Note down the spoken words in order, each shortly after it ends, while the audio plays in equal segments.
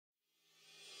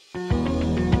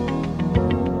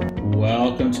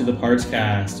welcome to the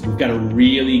PartsCast. We've got a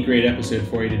really great episode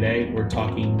for you today. We're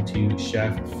talking to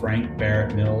Chef Frank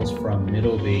Barrett-Mills from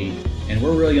Middleby, and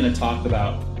we're really going to talk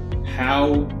about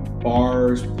how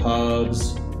bars,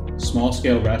 pubs,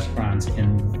 small-scale restaurants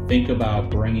can think about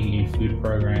bringing a food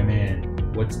program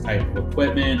in. What type of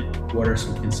equipment? What are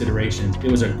some considerations?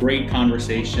 It was a great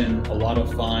conversation, a lot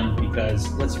of fun, because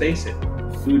let's face it,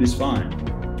 food is fun.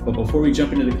 But before we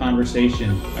jump into the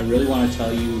conversation, I really want to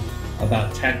tell you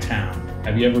about Tech Town.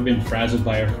 Have you ever been frazzled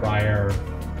by a fryer,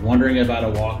 wondering about a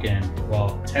walk-in?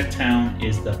 Well, Tech Town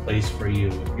is the place for you.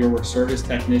 If you're a service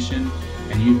technician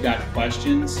and you've got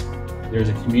questions, there's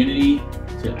a community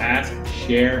to ask,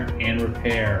 share, and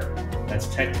repair. That's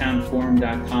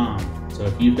techtownforum.com. So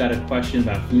if you've got a question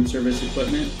about food service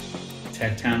equipment,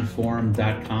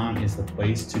 techtownforum.com is the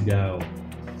place to go.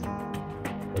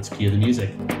 Let's cue the music.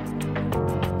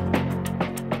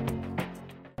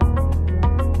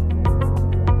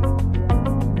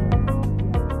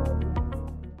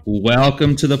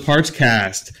 Welcome to the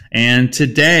PartsCast, and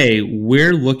today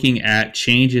we're looking at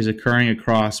changes occurring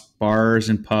across bars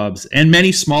and pubs and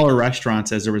many smaller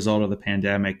restaurants as a result of the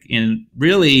pandemic. And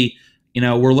really,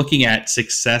 we're looking at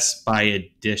success by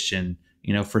addition.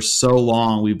 For so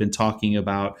long we've been talking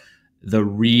about the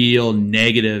real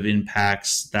negative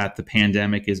impacts that the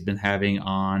pandemic has been having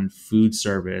on food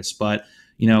service. But,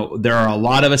 there are a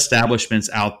lot of establishments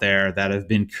out there that have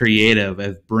been creative,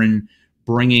 have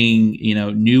bringing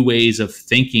new ways of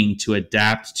thinking to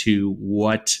adapt to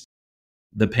what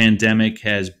the pandemic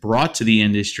has brought to the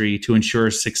industry to ensure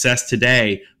success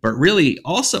today, but really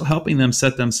also helping them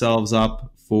set themselves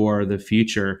up for the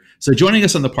future. So joining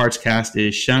us on the PartsCast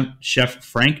is Chef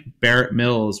Frank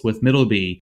Barrett-Mills with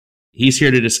Middleby. He's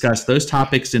here to discuss those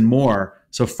topics and more.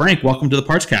 So Frank, welcome to the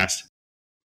PartsCast.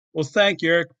 Well, thank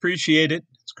you, Eric. Appreciate it.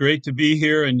 It's great to be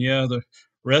here. And yeah, the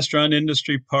restaurant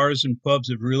industry, bars and pubs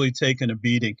have really taken a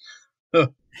beating.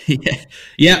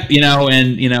 Yeah,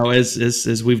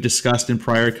 as we've discussed in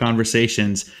prior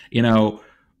conversations,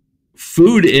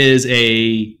 food is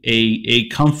a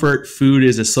comfort. Food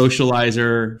is a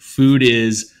socializer. Food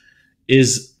is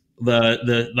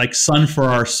the like sun for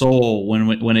our soul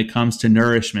when it comes to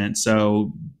nourishment.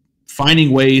 So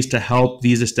finding ways to help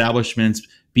these establishments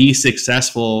be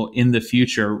successful in the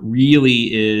future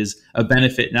really is a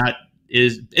benefit.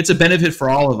 It's a benefit for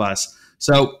all of us.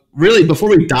 So really, before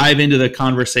we dive into the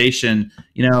conversation,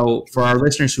 for our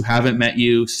listeners who haven't met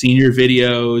you, seen your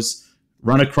videos,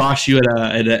 run across you at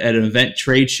an event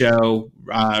trade show,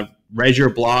 read your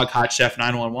blog, Hot Chef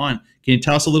 911, can you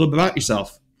tell us a little bit about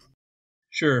yourself?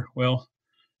 Sure. Well,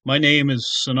 my name is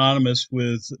synonymous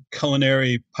with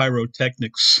culinary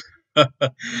pyrotechnics.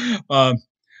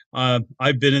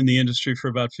 I've been in the industry for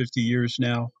about 50 years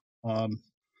now.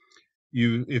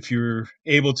 If you're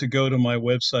able to go to my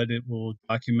website, it will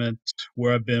document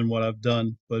where I've been, what I've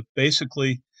done. But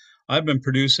basically, I've been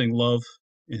producing love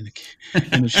in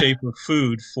the shape of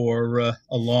food for a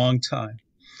long time.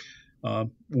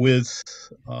 With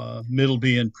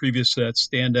Middleby and previous to that,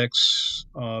 Standex,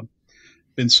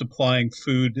 been supplying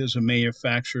food as a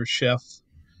manufacturer chef.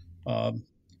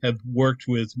 Have worked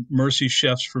with Mercy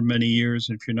Chefs for many years.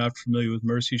 And if you're not familiar with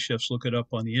Mercy Chefs, look it up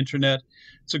on the internet.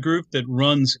 It's a group that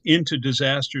runs into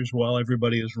disasters while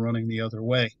everybody is running the other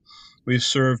way. We've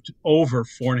served over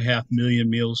 4.5 million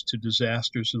meals to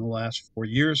disasters in the last 4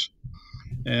 years.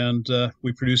 And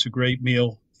we produce a great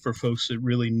meal for folks that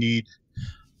really need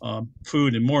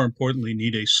food and, more importantly,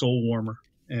 need a soul warmer.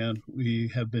 And we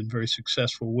have been very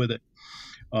successful with it.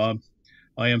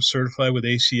 I am certified with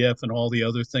ACF and all the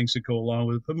other things that go along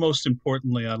with it. But most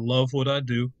importantly, I love what I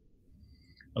do.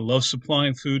 I love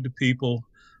supplying food to people.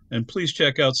 And please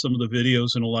check out some of the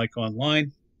videos and the like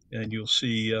online, and you'll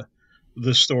see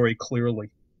the story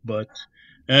clearly. But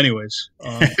anyways,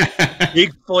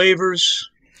 big flavors,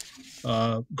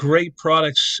 great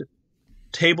products,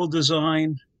 table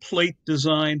design, plate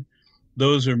design.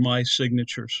 Those are my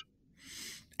signatures.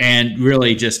 And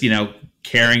really just,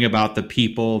 caring about the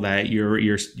people that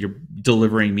you're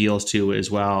delivering meals to as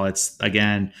well. It's,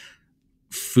 again,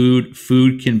 food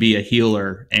can be a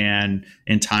healer, and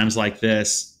in times like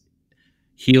this,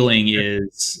 healing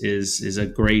is a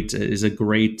great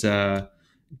talent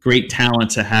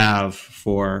to have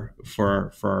for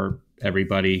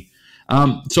everybody.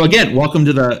 So again, welcome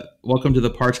to the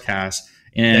PartsCast,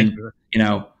 and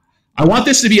I want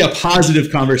this to be a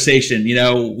positive conversation.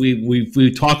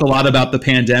 We talk a lot about the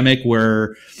pandemic.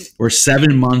 We're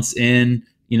 7 months in.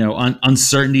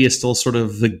 Uncertainty is still sort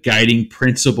of the guiding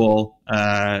principle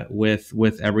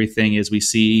with everything, as we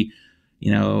see,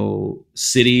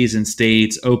 cities and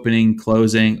states opening,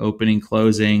 closing,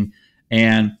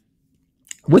 and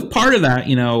with part of that,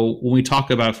 when we talk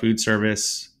about food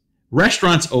service,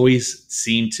 restaurants always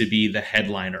seem to be the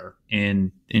headliner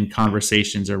in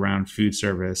conversations around food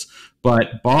service,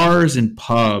 but bars and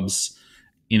pubs,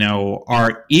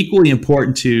 are equally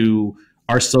important to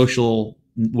our social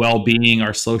well-being,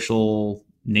 our social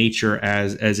nature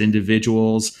as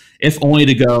individuals, if only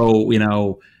to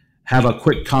go, have a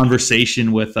quick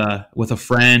conversation with a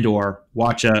friend or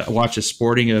watch a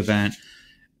sporting event.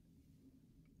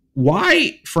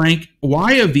 Why, Frank,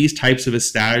 why have these types of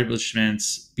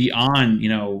establishments beyond,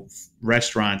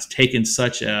 restaurants taken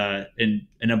such an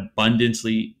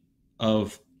abundantly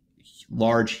of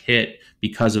large hit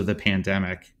because of the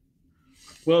pandemic?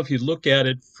 Well, if you look at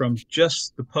it from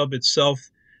just the pub itself,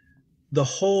 the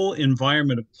whole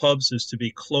environment of pubs is to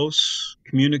be close,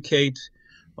 communicate,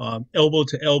 elbow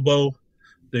to elbow.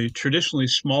 The traditionally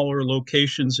smaller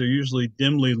locations are usually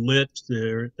dimly lit.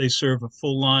 They serve a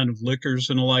full line of liquors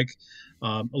and the like.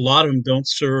 A lot of them don't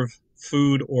serve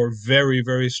food or very,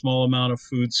 very small amount of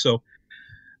food. So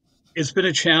it's been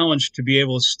a challenge to be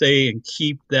able to stay and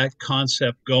keep that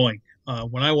concept going.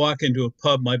 When I walk into a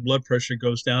pub, my blood pressure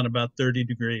goes down about 30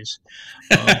 degrees.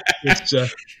 It's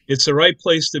the right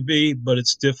place to be, but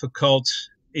it's difficult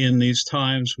in these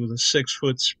times with a 6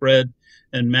 foot spread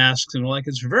and masks and like.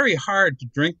 It's very hard to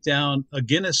drink down a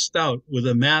Guinness Stout with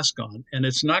a mask on, and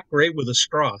it's not great with a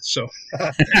straw. So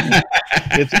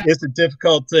it's a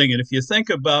difficult thing. And if you think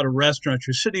about a restaurant,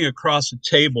 you're sitting across a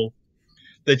table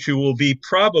that you will be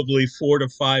probably 4 to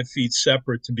 5 feet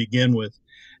separate to begin with.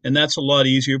 And that's a lot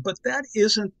easier. But that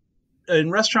isn't,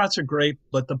 and restaurants are great,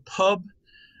 but the pub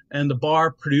and the bar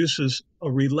produces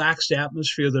a relaxed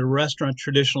atmosphere that a restaurant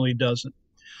traditionally doesn't.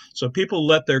 So people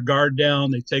let their guard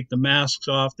down, they take the masks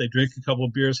off, they drink a couple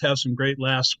of beers, have some great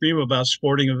laughs, scream about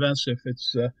sporting events if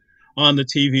it's on the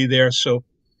TV there. So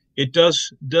it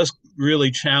does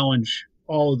really challenge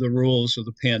all of the rules of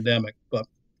the pandemic. But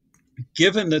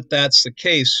given that that's the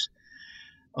case,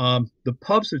 the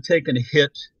pubs have taken a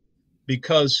hit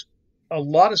because a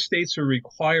lot of states are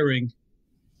requiring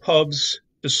pubs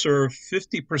to serve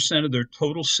 50% of their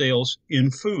total sales in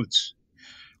foods.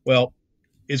 Well,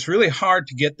 it's really hard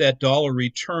to get that dollar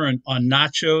return on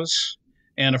nachos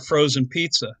and a frozen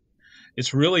pizza.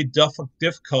 It's really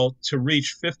difficult to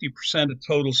reach 50% of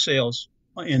total sales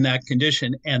in that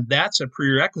condition, and that's a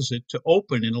prerequisite to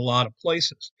open in a lot of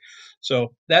places.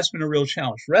 So that's been a real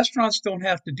challenge. Restaurants don't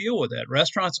have to deal with that.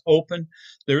 Restaurants open.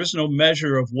 There is no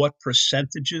measure of what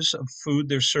percentages of food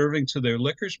they're serving to their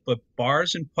liquors, but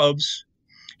bars and pubs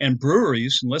and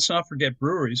breweries, and let's not forget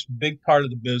breweries, big part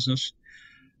of the business,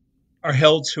 are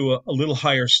held to a little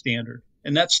higher standard.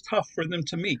 And that's tough for them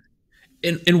to meet.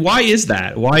 And why is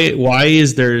that? Why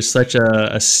is there such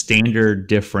a standard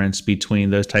difference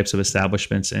between those types of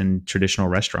establishments and traditional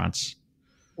restaurants?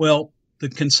 Well, the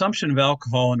consumption of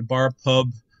alcohol in a bar,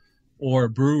 pub, or a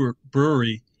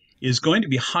brewery is going to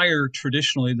be higher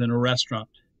traditionally than a restaurant.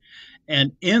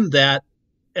 And in that,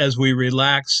 as we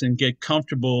relax and get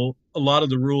comfortable, a lot of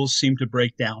the rules seem to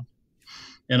break down.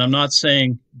 And I'm not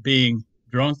saying being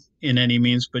drunk in any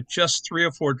means, but just 3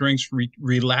 or 4 drinks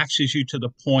relaxes you to the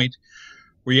point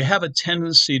where you have a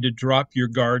tendency to drop your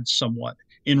guard somewhat.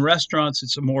 In restaurants,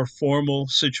 it's a more formal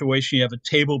situation. You have a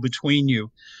table between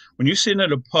you. When you sit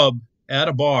at a pub, at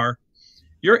a bar,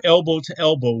 you're elbow to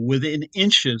elbow within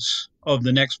inches of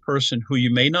the next person who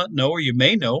you may not know or you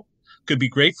may know, could be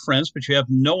great friends, but you have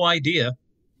no idea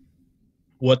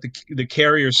what the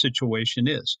carrier situation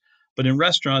is. But in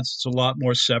restaurants, it's a lot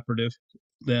more separative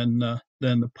than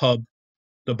the pub,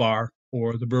 the bar,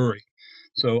 or the brewery.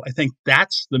 So I think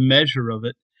that's the measure of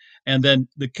it. And then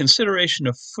the consideration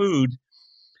of food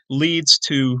leads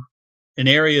to an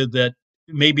area that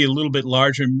may be a little bit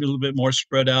larger, a little bit more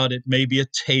spread out. It may be a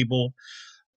table.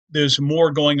 There's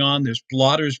more going on. There's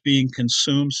blotters being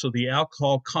consumed. So the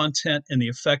alcohol content and the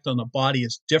effect on the body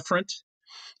is different.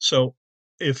 So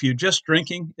if you're just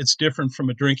drinking, it's different from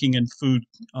a drinking and food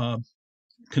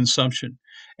consumption.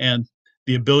 And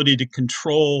the ability to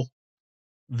control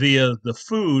via the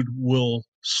food will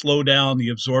slow down the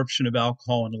absorption of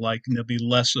alcohol and the like, and there'll be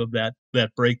less of that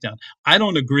breakdown. I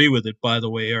don't agree with it, by the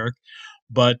way, Eric,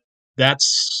 but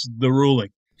that's the ruling.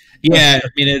 Yeah, I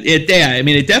mean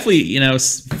it definitely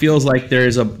feels like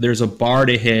there's a bar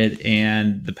to hit,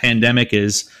 and the pandemic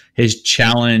has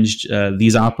challenged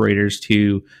these operators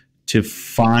to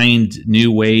find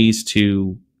new ways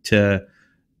to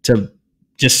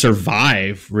just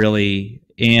survive, really.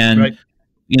 And Right.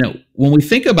 When we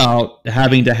think about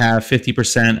having to have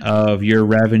 50% of your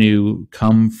revenue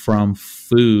come from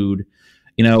food,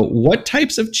 what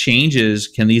types of changes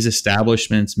can these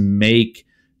establishments make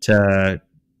to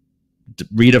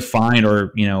redefine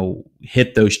or,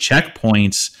 hit those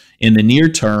checkpoints in the near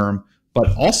term, but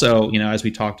also, as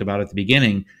we talked about at the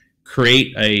beginning,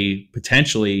 create a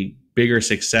potentially bigger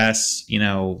success,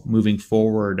 moving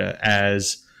forward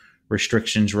as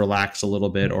restrictions relax a little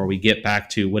bit, or we get back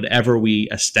to whatever we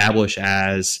establish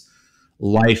as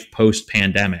life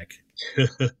post-pandemic.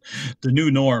 The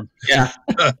new norm. Yeah.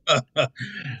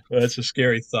 That's a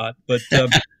scary thought. But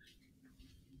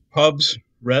pubs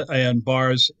and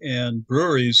bars and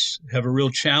breweries have a real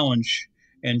challenge.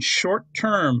 And short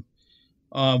term,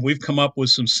 we've come up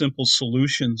with some simple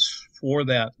solutions for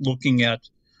that, looking at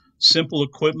simple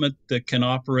equipment that can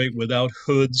operate without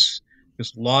hoods,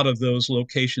 because a lot of those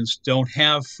locations don't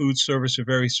have food service, or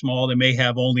very small. They may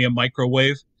have only a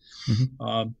microwave.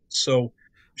 Mm-hmm. So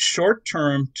short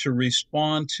term, to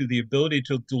respond to the ability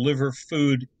to deliver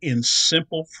food in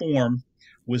simple form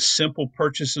with simple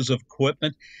purchases of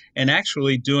equipment, and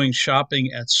actually doing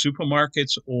shopping at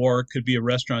supermarkets, or it could be a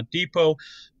restaurant depot,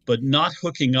 but not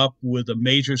hooking up with a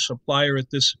major supplier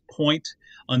at this point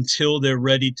until they're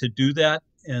ready to do that.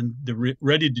 And the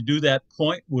ready to do that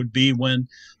point would be when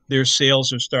their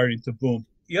sales are starting to boom.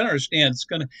 You understand,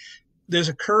 there's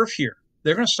a curve here.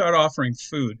 They're going to start offering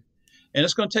food, and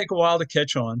it's going to take a while to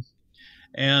catch on,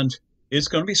 and it's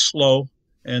going to be slow,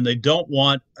 and they don't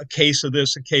want a case of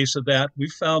this, a case of that. We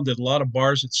found that a lot of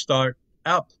bars that start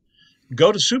up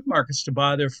go to supermarkets to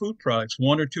buy their food products,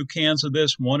 1 or 2 cans of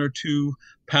this, 1 or 2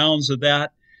 pounds of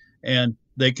that, and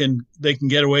they can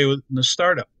get away with in the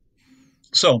startup.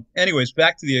 So anyways,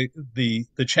 back to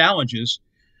the challenges,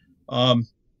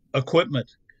 equipment.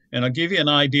 And I'll give you an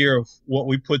idea of what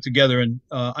we put together. And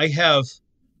I have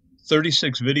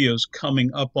 36 videos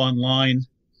coming up online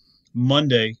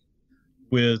Monday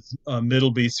with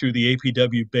Middleby through the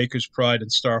APW Baker's Pride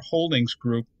and Star Holdings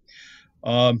Group.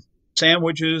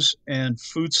 Sandwiches and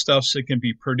foodstuffs that can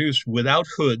be produced without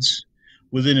hoods,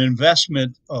 with an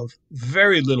investment of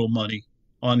very little money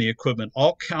on the equipment,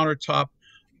 all countertop,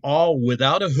 all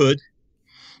without a hood,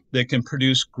 that can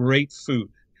produce great food.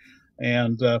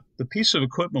 And the piece of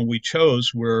equipment we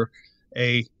chose were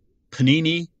a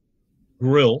panini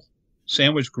grill,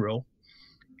 sandwich grill,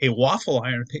 a waffle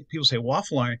iron. People say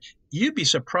waffle iron. You'd be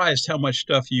surprised how much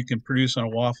stuff you can produce on a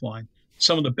waffle iron.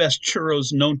 Some of the best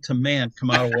churros known to man come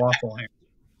out of waffle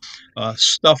iron.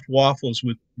 Stuffed waffles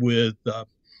with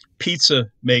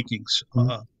pizza makings,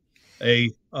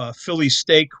 a Philly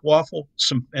steak waffle.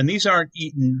 And these aren't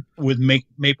eaten with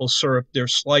maple syrup. They're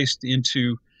sliced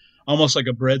into almost like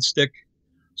a breadstick.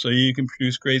 So you can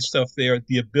produce great stuff there.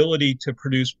 The ability to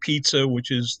produce pizza,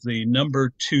 which is the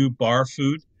number 2 bar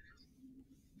food,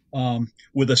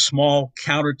 with a small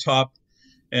countertop.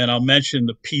 And I'll mention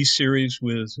the P series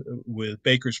with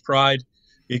Baker's Pride.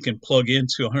 It can plug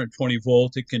into 120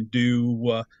 volt. It can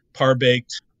do par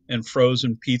baked and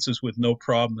frozen pizzas with no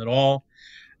problem at all.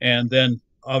 And then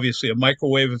obviously a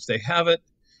microwave if they have it.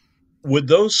 With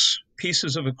those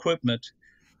pieces of equipment,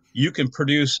 you can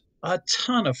produce a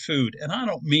ton of food. And I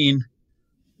don't mean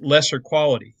lesser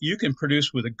quality. You can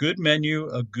produce with a good menu,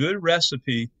 a good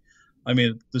recipe. I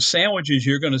mean, the sandwiches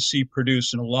you're going to see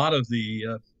produced in a lot of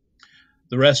the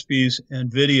recipes and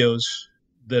videos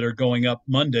that are going up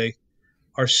Monday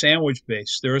are sandwich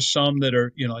based. There are some that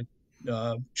are,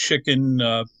 chicken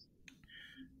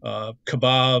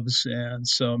kebabs and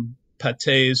some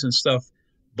pates and stuff,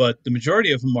 but the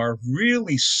majority of them are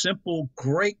really simple,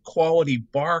 great quality,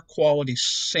 bar quality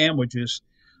sandwiches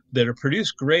that are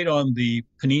produced great on the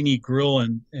panini grill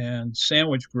and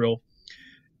sandwich grill.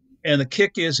 And the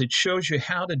kick is it shows you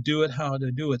how to do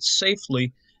it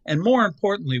safely. And more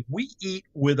importantly, we eat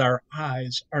with our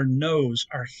eyes, our nose,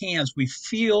 our hands. We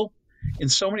feel in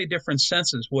so many different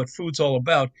senses what food's all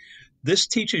about. This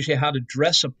teaches you how to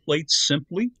dress a plate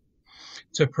simply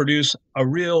to produce a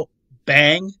real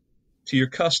bang to your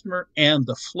customer, and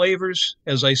the flavors,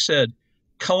 as I said,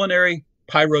 culinary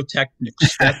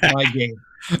pyrotechnics. That's my game.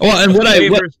 Well, and the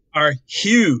flavors are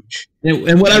huge.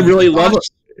 And what I really love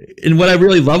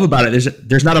about it,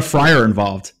 there's not a fryer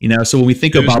involved. So when we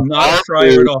think about not a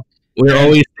fryer at all. We're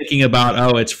always thinking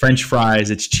about, it's French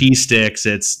fries, it's cheese sticks,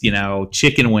 it's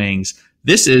chicken wings.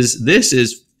 This is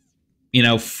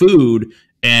food,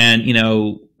 and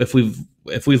if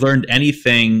we've learned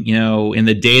anything in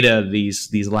the data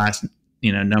these last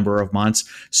number of months,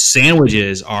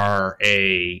 sandwiches are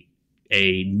a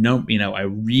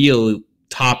real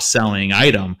top selling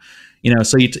item.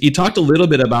 So you talked a little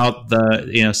bit about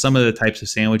the some of the types of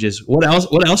sandwiches. What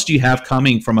else do you have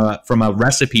coming from a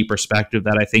recipe perspective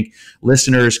that I think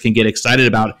listeners can get excited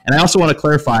about? And I also want to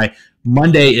clarify,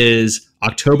 Monday is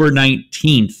October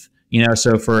 19th.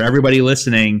 So for everybody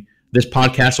listening, This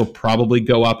podcast will probably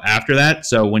go up after that.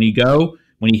 So when you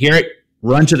hear it,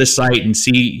 run to the site and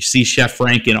see Chef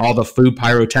Frank and all the food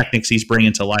pyrotechnics he's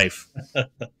bringing to life.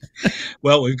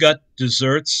 Well, we've got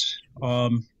desserts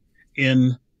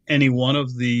in any one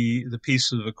of the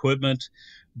pieces of equipment,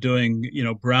 doing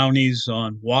brownies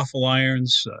on waffle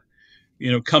irons.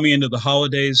 Coming into the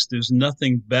holidays, there's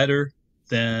nothing better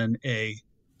than a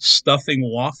stuffing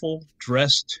waffle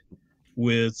dressed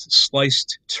with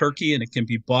sliced turkey, and it can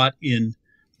be bought in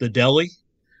the deli.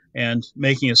 And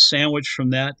making a sandwich from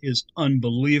that is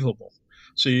unbelievable.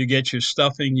 So you get your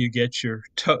stuffing, you get your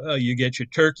turkey, you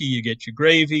get your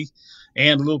gravy,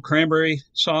 and a little cranberry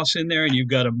sauce in there, and you've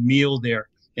got a meal there.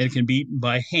 And it can be eaten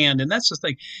by hand. And that's the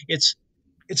thing. It's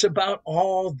about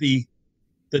all the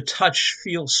touch,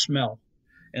 feel, smell,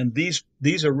 and these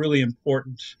are really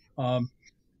important.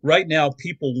 Right now,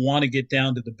 people want to get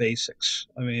down to the basics.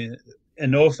 I mean,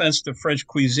 and no offense to French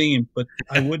cuisine, but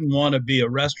I wouldn't want to be a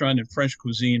restaurant in French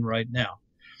cuisine right now,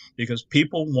 because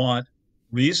people want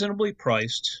reasonably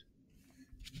priced,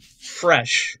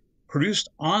 fresh, produced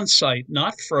on site,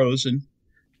 not frozen.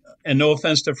 And no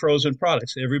offense to frozen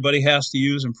products. Everybody has to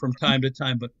use them from time to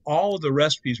time, but all of the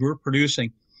recipes we're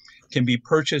producing can be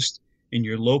purchased in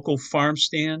your local farm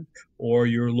stand or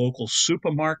your local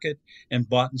supermarket and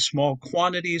bought in small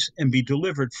quantities and be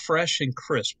delivered fresh and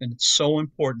crisp. And it's so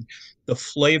important. The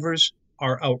flavors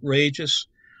are outrageous.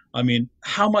 I mean,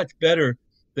 how much better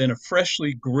than a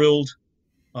freshly grilled,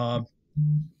 uh,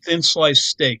 thin sliced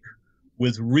steak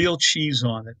with real cheese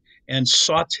on it and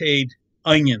sauteed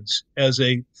onions as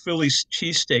a Philly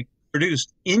cheesesteak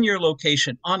produced in your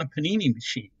location on a panini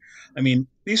machine? I mean,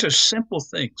 these are simple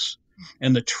things.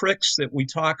 And the tricks that we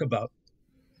talk about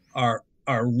are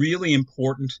really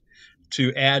important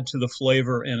to add to the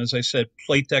flavor. And as I said,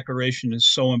 plate decoration is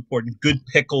so important. Good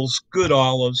pickles, good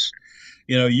olives,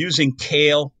 using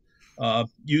kale,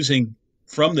 using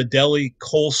from the deli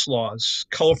coleslaws,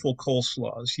 colorful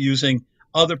coleslaws, using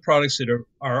other products that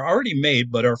are already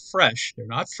made but are fresh. They're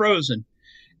not frozen,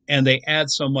 and they add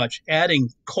so much. Adding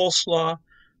coleslaw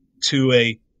to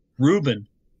a Reuben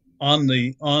on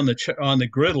the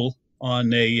griddle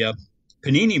on a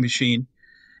panini machine,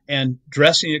 and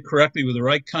dressing it correctly with the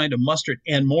right kind of mustard,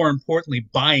 and more importantly,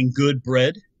 buying good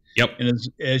bread. Yep. And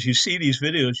as you see these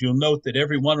videos, you'll note that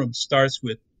every one of them starts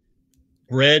with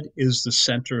bread is the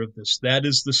center of this. That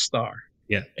is the star.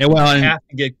 Yeah. And well, you have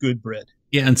to get good bread.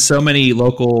 Yeah, and so many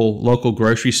local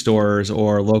grocery stores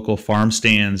or local farm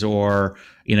stands or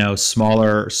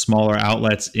smaller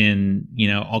outlets in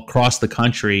across the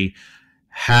country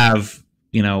have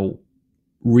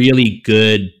really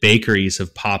good bakeries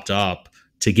have popped up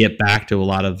to get back to a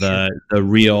lot of the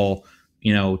real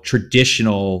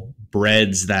traditional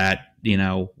breads that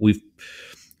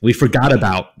we forgot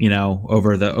about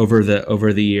over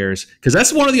the years. Because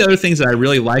that's one of the other things that I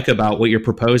really like about what you're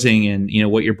proposing and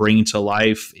what you're bringing to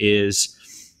life is,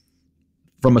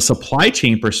 from a supply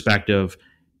chain perspective,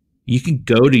 you can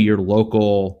go to your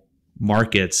local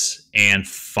markets and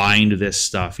find this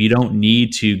stuff. You don't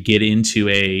need to get into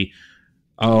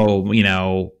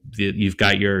you've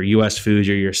got your US Foods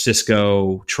or your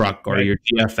Cisco truck or your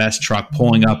GFS truck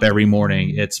pulling up every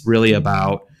morning. It's really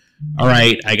about, all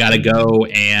right, I got to go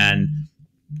and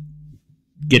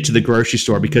get to the grocery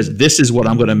store because this is what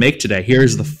I'm going to make today.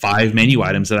 Here's the 5 menu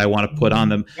items that I want to put on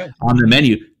the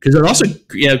menu, because it also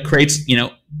creates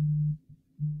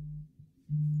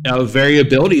a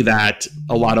variability that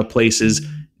a lot of places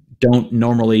don't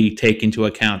normally take into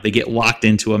account. They get locked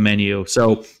into a menu.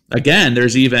 So again,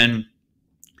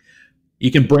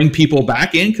 you can bring people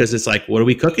back in because it's like, what are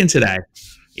we cooking today?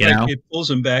 It pulls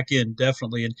them back in,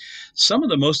 definitely. And some of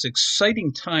the most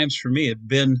exciting times for me have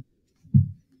been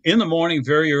in the morning,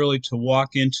 very early, to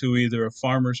walk into either a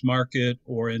farmer's market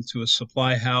or into a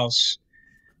supply house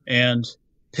and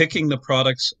picking the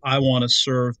products I want to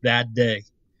serve that day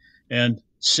and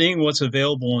seeing what's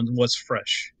available and what's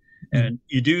fresh. And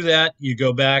you do that, you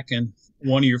go back, and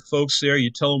one of your folks there,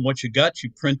 you tell them what you got, you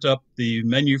print up the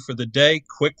menu for the day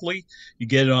quickly, you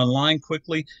get it online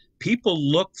quickly. People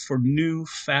look for new,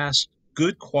 fast,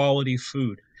 good quality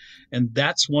food. And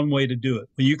that's one way to do it.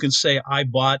 When you can say, I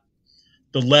bought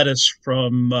the lettuce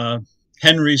from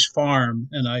Henry's farm,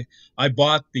 and I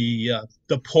bought the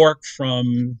pork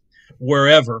from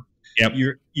wherever. Yep.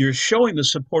 You're showing the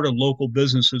support of local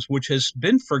businesses, which has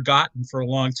been forgotten for a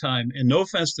long time. And no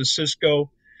offense to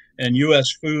Cisco and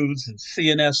US Foods and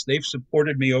CNS, they've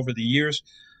supported me over the years.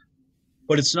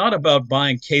 But it's not about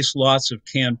buying case lots of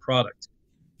canned product.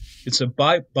 It's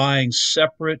about buying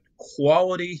separate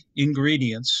quality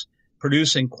ingredients,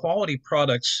 producing quality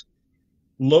products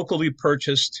locally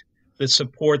purchased that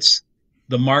supports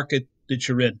the market that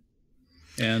you're in.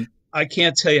 And I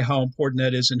can't tell you how important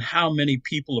that is and how many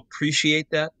people appreciate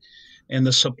that. And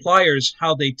the suppliers,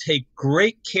 how they take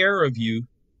great care of you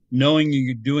knowing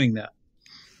you're doing that.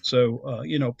 So,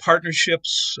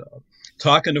 partnerships,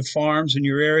 talking to farms in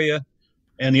your area.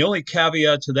 And the only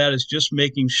caveat to that is just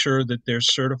making sure that they're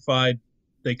certified,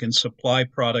 they can supply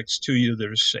products to you that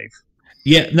are safe.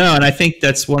 Yeah, no, and I think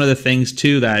that's one of the things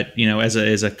too that,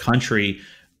 as a country,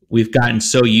 we've gotten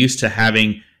so used to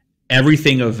having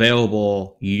everything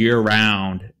available year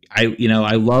round.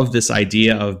 I love this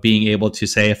idea of being able to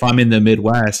say, if I'm in the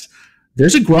Midwest,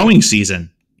 there's a growing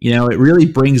season. It really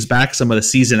brings back some of the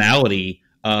seasonality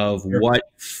of Sure.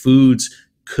 what foods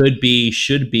could be,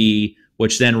 should be,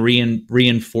 which then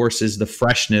reinforces the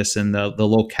freshness and the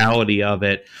locality of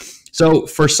it. So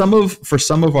for some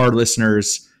of our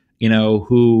listeners,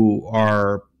 who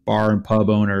are bar and pub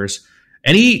owners,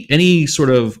 any sort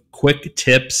of quick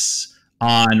tips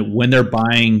on when they're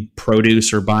buying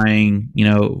produce or buying,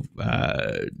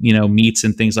 meats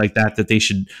and things like that they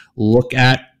should look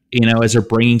at, as they're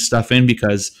bringing stuff in,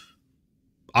 because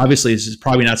obviously this is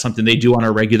probably not something they do on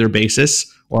a regular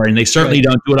basis, and they certainly Right.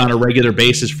 don't do it on a regular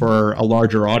basis for a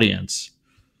larger audience.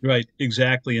 Right,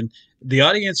 exactly. And the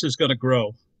audience is going to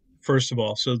grow, first of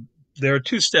all. So there are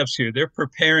two steps here. They're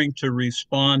preparing to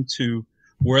respond to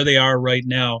where they are right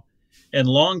now. And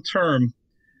long term,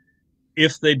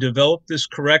 if they develop this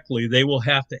correctly, they will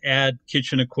have to add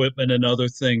kitchen equipment and other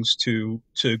things to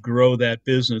grow that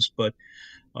business. But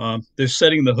they're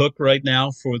setting the hook right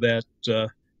now for that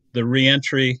the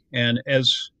reentry. And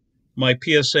as my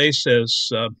PSA says,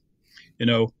 you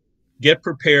know, get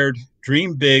prepared,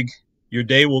 dream big, your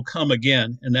day will come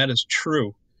again. And that is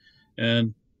true.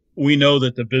 And we know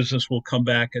that the business will come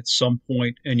back at some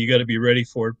point and you got to be ready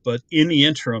for it. But in the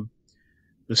interim,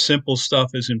 the simple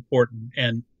stuff is important.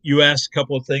 And you asked a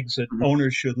couple of things that Mhm.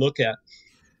 owners should look at.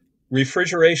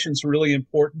 Refrigeration is really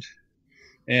important,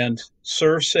 and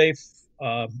serve safe,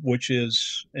 which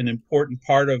is an important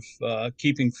part of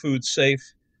keeping food safe.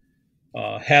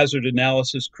 Hazard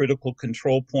analysis, critical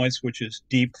control points, which is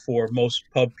deep for most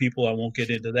pub people. I won't get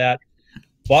into that.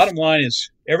 Bottom line is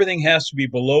everything has to be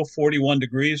below 41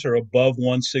 degrees or above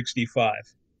 165,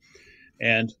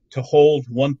 and to hold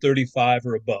 135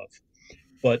 or above.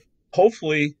 But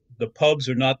hopefully the pubs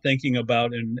are not thinking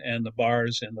about, and the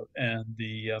bars and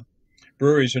the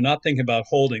breweries are not thinking about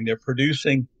holding. They're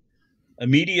producing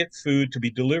immediate food to be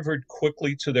delivered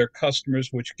quickly to their customers,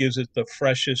 which gives it the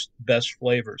freshest, best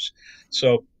flavors.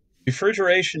 So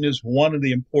refrigeration is one of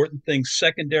the important things.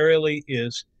 Secondarily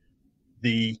is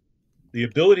the the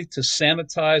ability to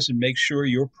sanitize and make sure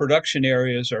your production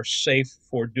areas are safe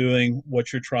for doing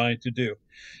what you're trying to do.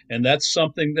 And that's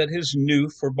something that is new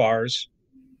for bars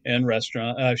and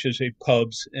restaurants, I should say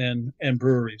pubs and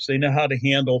breweries. They know how to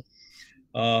handle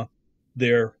uh,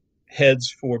 their heads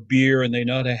for beer, and they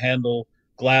know how to handle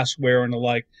glassware and the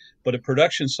like. But a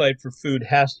production site for food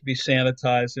has to be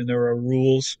sanitized, and there are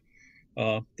rules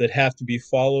that have to be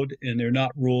followed. And they're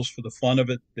not rules for the fun of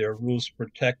it. They're rules to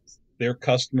protect their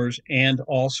customers and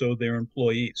also their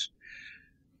employees.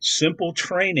 Simple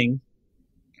training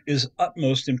is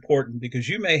utmost important because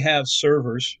you may have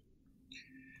servers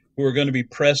who are going to be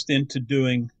pressed into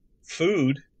doing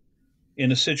food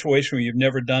in a situation where you've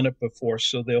never done it before.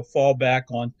 So they'll fall back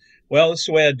on, well, this is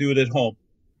the way I do it at home.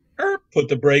 Put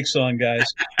the brakes on, guys.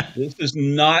 This is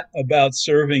not about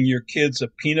serving your kids a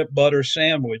peanut butter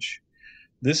sandwich.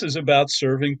 This is about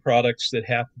serving products that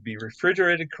have to be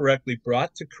refrigerated correctly,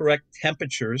 brought to correct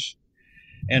temperatures,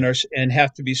 and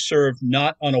have to be served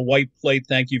not on a white plate.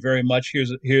 Thank you very much.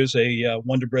 Here's a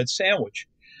Wonder Bread sandwich.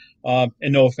 And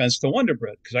no offense to Wonder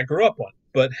Bread because I grew up on it,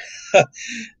 but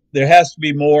there has to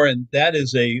be more, and that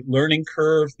is a learning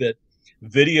curve that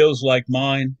videos like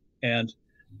mine, and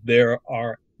there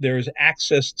is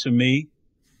access to me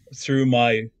through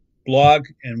my blog,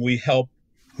 and we help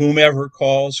whomever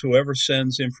calls, whoever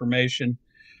sends information,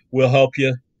 we'll help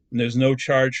you, and there's no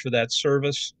charge for that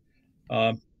service.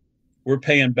 Um, we're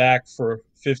paying back for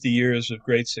 50 years of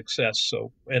great success.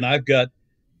 So, and I've got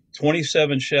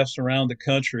 27 chefs around the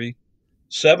country,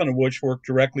 7 of which work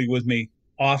directly with me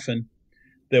often,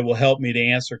 that will help me to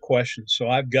answer questions. So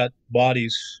I've got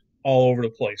bodies all over the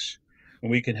place,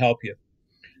 and we can help you.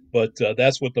 But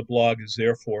that's what the blog is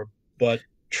there for. But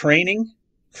training,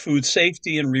 food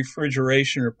safety, and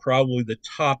refrigeration are probably the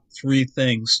top 3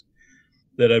 things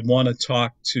that I'd want to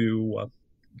talk to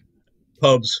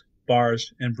pubs,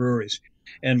 bars, and breweries.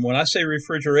 And when I say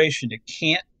refrigeration, it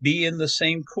can't be in the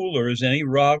same cooler as any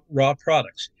raw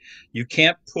products. You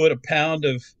can't put a pound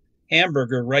of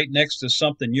hamburger right next to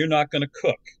something you're not going to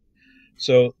cook.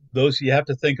 So those you have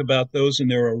to think about those, and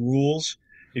there are rules.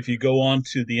 If you go on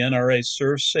to the NRA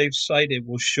ServSafe site, it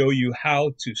will show you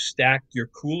how to stack your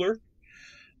cooler,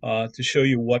 to show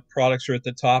you what products are at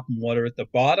the top and what are at the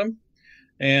bottom.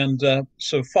 And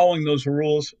so following those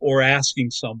rules or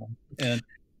asking someone. And,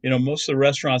 most of the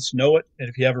restaurants know it. And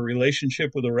if you have a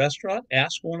relationship with a restaurant,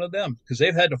 ask one of them because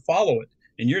they've had to follow it.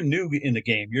 And you're new in the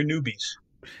game. You're newbies.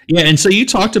 Yeah, and so you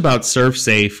talked about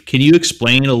ServSafe. Can you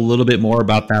explain a little bit more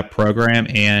about that program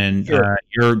and Sure.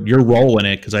 your role in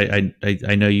it? Because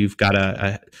I know you've got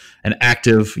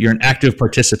you're an active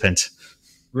participant.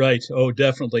 Right. Oh,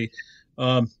 definitely.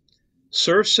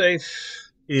 ServSafe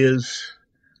is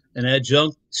an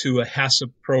adjunct to a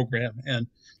HACCP program. And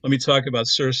let me talk about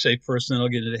ServSafe first, and then I'll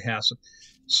get into HACCP.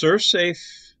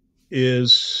 ServSafe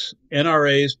is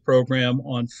NRA's program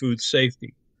on food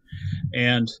safety.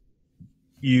 And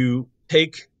you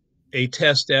take a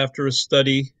test after a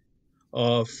study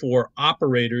for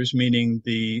operators, meaning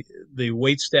the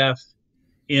wait staff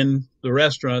in the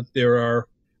restaurant. There are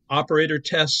operator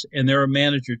tests and there are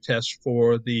manager tests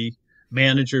for the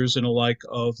managers and alike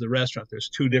of the restaurant. There's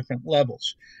two different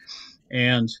levels.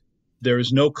 And there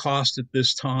is no cost at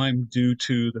this time due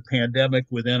to the pandemic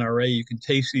with NRA. You can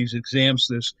take these exams.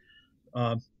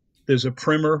 There's a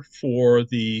primer for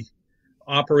the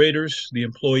operators, the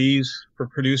employees for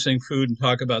producing food and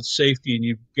talk about safety, and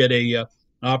you get a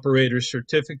operator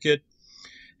certificate.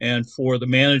 And for the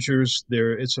managers,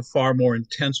 it's a far more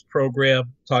intense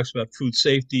program. Talks about food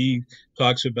safety,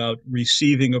 talks about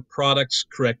receiving of products,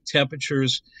 correct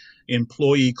temperatures,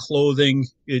 employee clothing.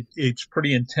 It's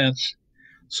pretty intense.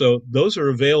 So those are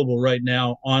available right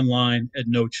now online at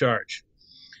no charge.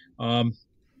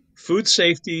 Food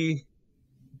safety,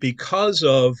 because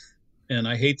of, and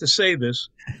I hate to say this,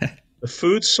 the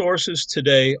food sources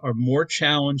today are more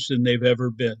challenged than they've ever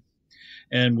been.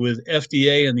 And with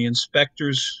FDA and the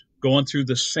inspectors going through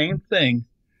the same thing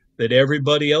that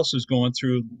everybody else is going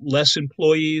through, less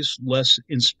employees, less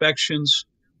inspections,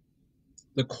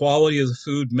 the quality of the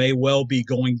food may well be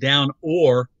going down,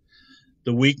 or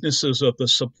the weaknesses of the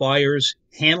suppliers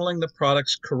handling the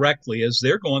products correctly as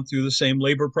they're going through the same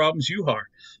labor problems you are.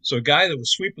 So a guy that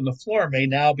was sweeping the floor may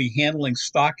now be handling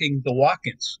stocking the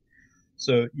walk-ins.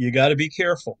 So you got to be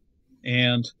careful.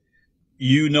 And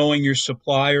knowing your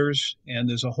suppliers, and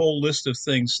there's a whole list of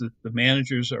things that the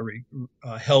managers are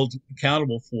held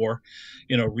accountable for,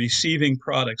 receiving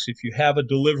products. If you have a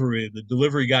delivery, the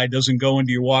delivery guy doesn't go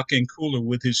into your walk-in cooler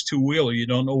with his two-wheeler. You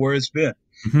don't know where it's been.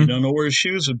 You don't know where his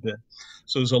shoes have been.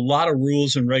 So there's a lot of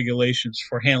rules and regulations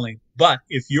for handling. But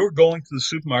if you're going to the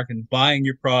supermarket and buying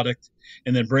your product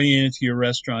and then bringing it into your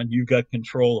restaurant, you've got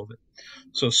control of it.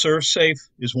 So ServSafe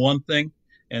is one thing,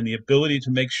 and the ability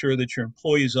to make sure that your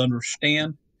employees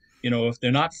understand, if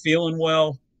they're not feeling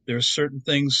well, there's certain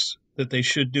things that they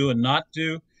should do and not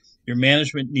do. Your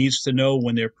management needs to know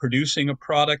when they're producing a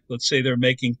product. Let's say they're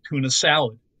making tuna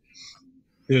salad.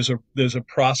 There's a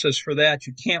process for that.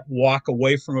 You can't walk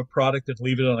away from a product and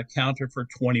leave it on a counter for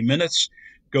 20 minutes,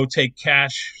 go take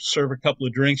cash, serve a couple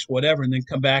of drinks, whatever, and then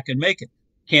come back and make it.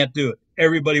 Can't do it.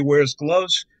 Everybody wears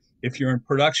gloves. If you're in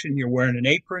production, you're wearing an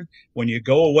apron. When you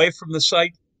go away from the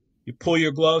site, you pull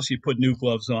your gloves, you put new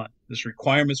gloves on. There's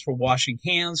requirements for washing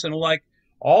hands and the like.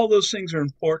 All those things are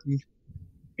important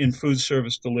in food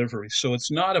service delivery. So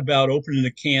it's not about opening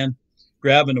a can,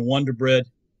 grabbing a Wonder Bread,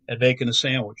 and making a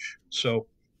sandwich. So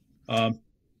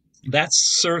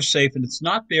that's ServSafe, and it's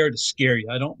not there to scare you.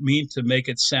 I don't mean to make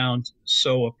it sound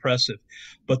so oppressive,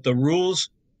 but the rules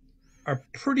are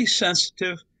pretty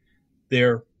sensitive.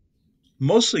 They're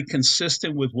mostly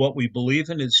consistent with what we believe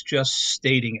in. It's just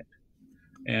stating it.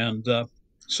 And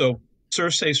so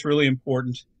ServSafe is really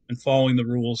important in following the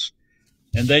rules.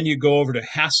 And then you go over to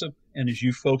HACCP, and as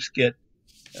you folks get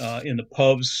in the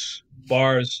pubs,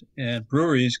 bars, and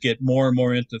breweries get more and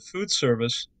more into food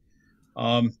service,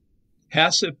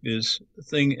 HACCP is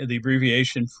the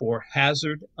abbreviation for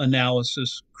Hazard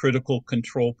Analysis Critical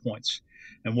Control Points.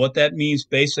 And what that means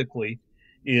basically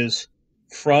is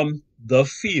from the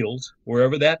field,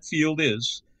 wherever that field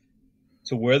is,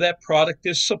 to where that product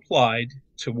is supplied,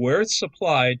 to where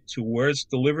it's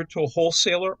delivered to a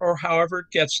wholesaler, or however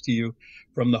it gets to you,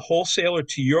 from the wholesaler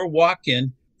to your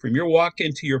walk-in, from your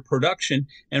walk-in to your production,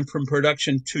 and from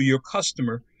production to your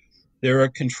customer, there are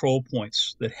control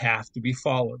points that have to be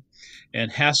followed.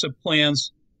 And HACCP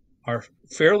plans are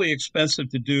fairly expensive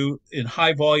to do. In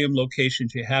high volume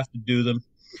locations, you have to do them.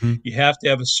 Mm-hmm. You have to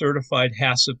have a certified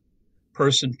HACCP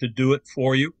person to do it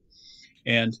for you.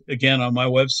 And again, on my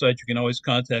website, you can always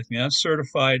contact me. I'm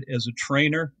certified as a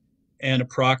trainer and a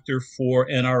proctor for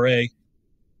NRA,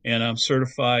 and I'm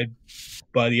certified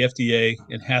by the FDA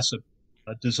and HACCP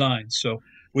designs. So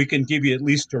we can give you at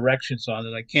least directions on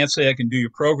it. I can't say I can do your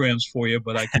programs for you,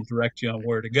 but I can direct you on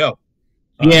where to go.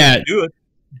 We Yeah. do it,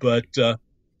 but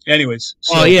anyways,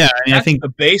 Well, so yeah. I mean, I that's think the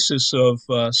basis of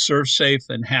Serve Safe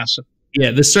and HACCP. yeah,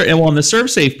 and the serve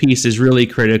safe piece is really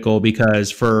critical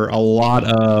because for a lot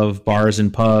of bars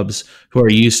and pubs who are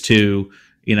used to,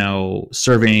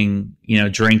 serving,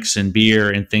 drinks and beer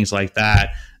and things like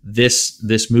that,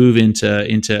 this move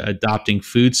into adopting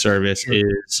food service Sure.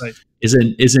 Right.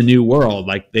 is a new world.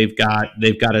 Like they've got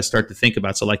to start to think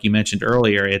about. So like you mentioned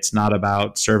earlier, it's not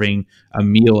about serving a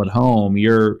meal at home.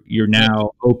 You're Yep.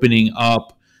 now opening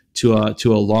up to a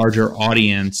larger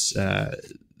audience,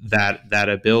 that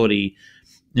ability.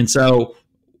 And so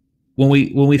when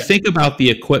we Yeah. think about the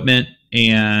equipment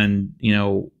and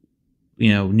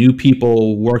new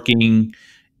people working,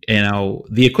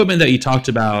 the equipment that you talked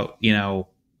about,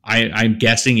 I'm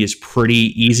guessing is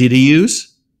pretty easy to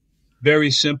use. Very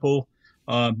simple.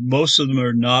 Most of them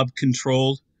are knob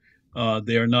controlled.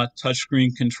 They are not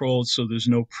touchscreen controlled, so there's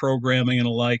no programming and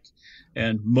alike.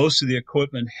 And most of the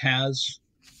equipment has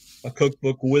a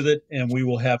cookbook with it, and we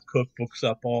will have cookbooks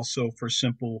up also for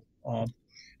simple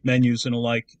menus and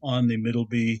alike on the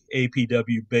Middleby,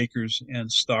 APW, Bakers,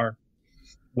 and Star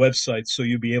websites. So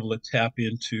you'll be able to tap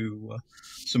into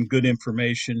some good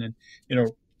information. And, you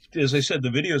know, as I said, the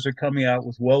videos are coming out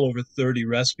with well over 30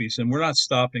 recipes, and we're not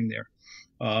stopping there.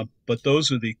 But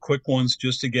those are the quick ones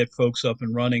just to get folks up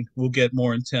and running. We'll get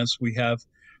more intense. We have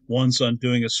ones on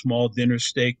doing a small dinner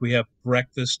steak. We have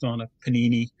breakfast on a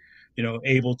panini,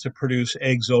 able to produce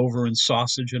eggs over and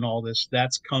sausage and all this.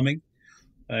 That's coming.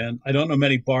 And I don't know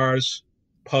many bars,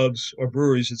 pubs, or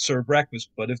breweries that serve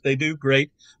breakfast, but if they do,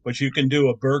 great. But you can do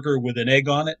a burger with an egg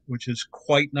on it, which is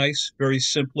quite nice, very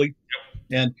simply.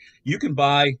 And you can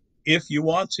buy, if you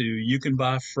want to, you can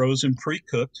buy frozen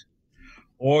pre-cooked,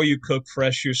 or you cook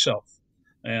fresh yourself.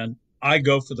 And I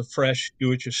go for the fresh,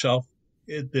 do it yourself.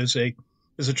 There's a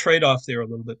trade off there a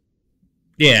little bit.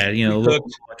 Yeah, a little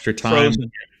Pre-cooked, extra time.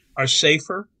 frozen are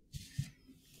safer.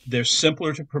 They're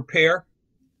simpler to prepare,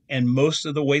 and most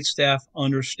of the wait staff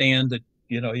understand that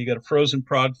you got a frozen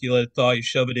product, you let it thaw, you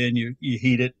shove it in, you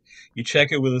heat it, you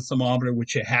check it with a thermometer,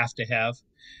 which you have to have,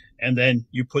 and then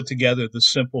you put together the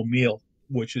simple meal,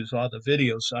 which is on the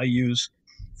videos. I use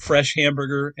fresh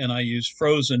hamburger and I use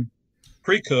frozen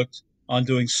pre-cooked on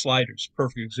doing sliders.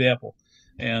 Perfect example.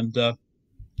 And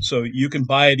so you can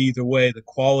buy it either way. The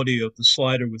quality of the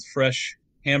slider with fresh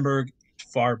hamburger is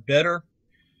far better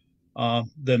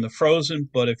than the frozen.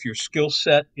 But if your skill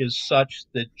set is such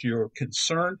that you're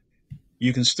concerned,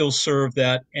 you can still serve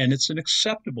that, and it's an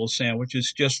acceptable sandwich.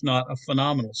 It's just not a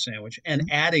phenomenal sandwich. And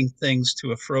adding things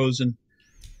to a frozen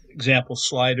example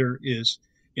slider is,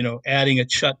 adding a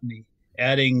chutney,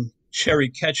 adding cherry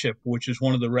ketchup, which is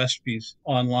one of the recipes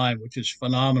online, which is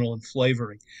phenomenal in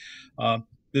flavoring.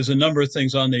 There's a number of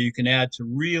things on there you can add to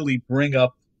really bring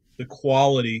up the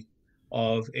quality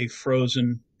of a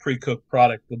frozen pre-cooked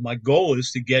product. But my goal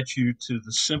is to get you to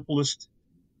the simplest,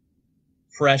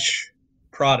 fresh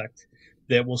product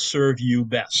that will serve you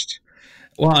best.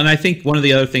 Well, and I think one of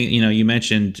the other things, you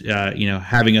mentioned,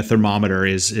 having a thermometer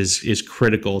is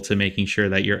critical to making sure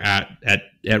that you're at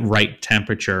right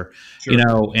temperature.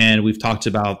 Sure. And we've talked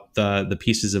about the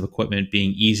pieces of equipment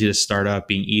being easy to start up,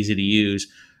 being easy to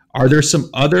use. Are there some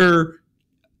other,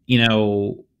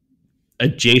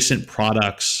 adjacent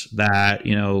products that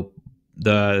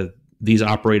these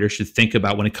operators should think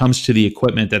about when it comes to the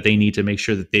equipment that they need to make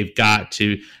sure that they've got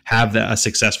to have a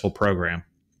successful program?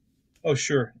 Oh,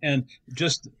 sure. And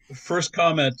just first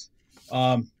comment,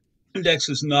 Index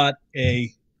is not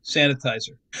a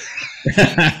sanitizer.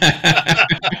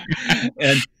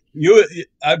 And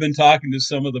I've been talking to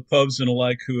some of the pubs and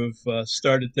alike who have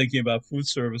started thinking about food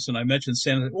service, and I mentioned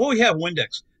sanitizer. Well, we have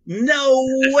Windex. No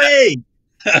way.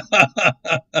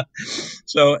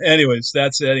 So, anyways,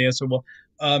 that's that answer. Well,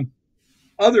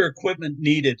 other equipment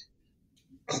needed.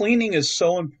 Cleaning is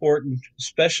so important,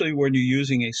 especially when you're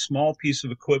using a small piece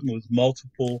of equipment with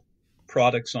multiple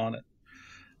products on it.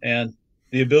 And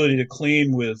the ability to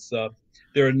clean with,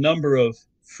 there are a number of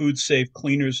food safe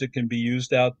cleaners that can be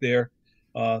used out there,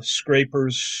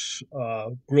 scrapers,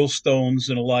 grill stones,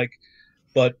 and alike.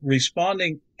 But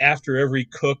responding after every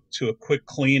cook to a quick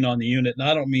clean on the unit, and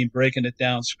I don't mean breaking it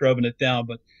down, scrubbing it down,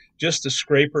 but just a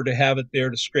scraper to have it there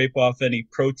to scrape off any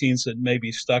proteins that may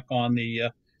be stuck on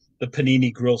the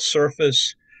panini grill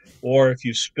surface, or if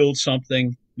you spilled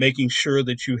something, making sure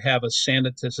that you have a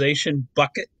sanitization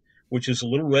bucket, which is a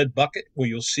little red bucket where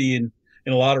you'll see in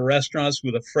a lot of restaurants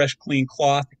with a fresh, clean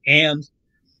cloth and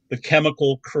the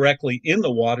chemical correctly in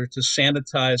the water to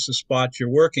sanitize the spot you're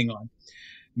working on.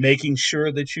 making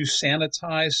sure that you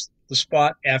sanitize the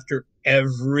spot after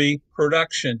every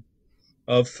production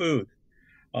of food,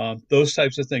 those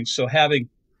types of things. So having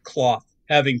cloth,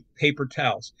 having paper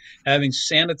towels, having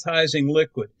sanitizing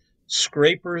liquid,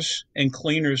 scrapers and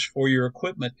cleaners for your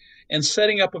equipment, and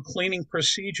setting up a cleaning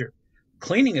procedure.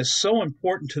 Cleaning is so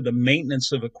important to the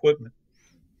maintenance of equipment.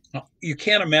 Now, you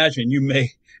can't imagine,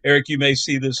 Eric, you may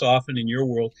see this often in your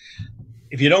world.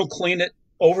 If you don't clean it,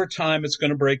 over time, it's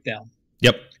going to break down.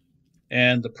 Yep.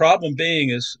 And the problem being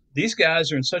is these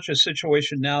guys are in such a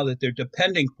situation now that they're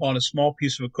depending upon a small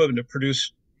piece of equipment to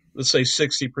produce, let's say,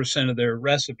 60% of their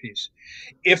recipes.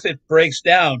 If it breaks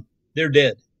down, they're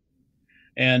dead.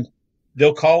 And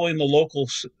they'll call in the local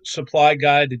supply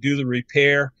guy to do the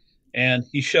repair, and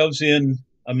he shoves in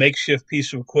a makeshift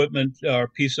piece of equipment or a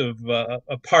piece of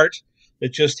a part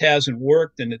that just hasn't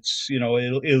worked, and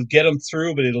it'll get them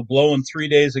through, but it'll blow in 3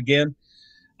 days again.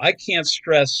 I can't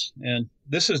stress, and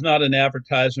this is not an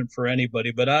advertisement for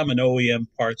anybody, but I'm an OEM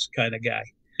parts kind of guy.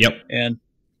 Yep. And,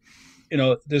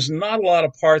 there's not a lot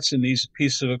of parts in these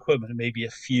pieces of equipment. It may be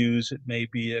a fuse, it may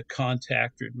be a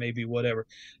contactor, it may be whatever.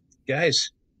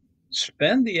 Guys,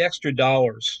 spend the extra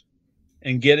dollars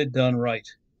and get it done right,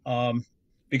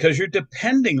 because you're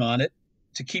depending on it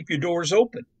to keep your doors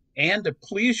open and to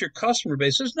please your customer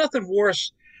base. There's nothing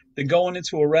worse than going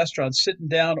into a restaurant, sitting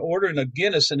down, ordering a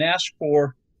Guinness and ask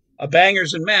for a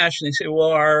bangers and mash, and they say,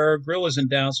 well, our grill isn't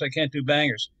down, so I can't do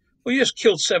bangers. Well, you just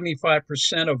killed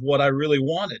 75% of what I really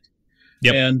wanted.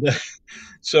 Yep. And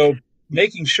so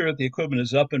making sure that the equipment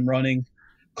is up and running,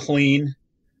 clean,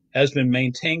 has been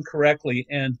maintained correctly.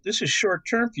 And this is short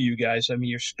term for you guys. I mean,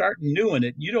 you're starting new in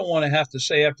it. You don't want to have to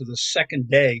say after the second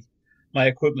day, my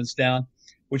equipment's down,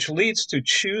 which leads to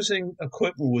choosing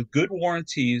equipment with good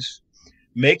warranties,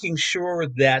 making sure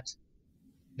that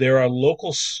there are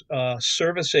local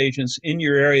service agents in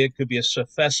your area. It could be a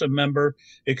SFESA member.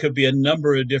 It could be a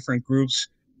number of different groups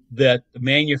that the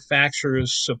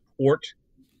manufacturers support,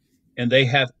 and they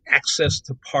have access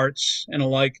to parts and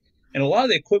alike. And a lot of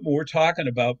the equipment we're talking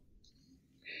about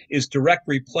is direct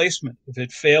replacement. If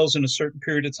it fails in a certain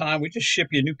period of time, we just ship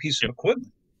you a new piece of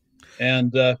equipment.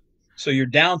 And so your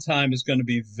downtime is going to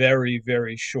be very,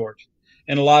 very short.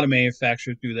 And a lot of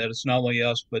manufacturers do that. It's not only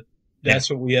us, but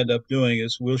that's what we end up doing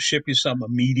is we'll ship you something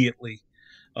immediately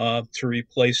to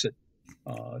replace it,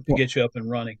 to get you up and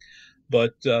running.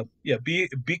 But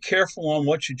be careful on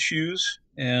what you choose,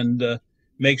 and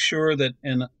make sure that,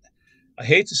 and I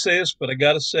hate to say this, but I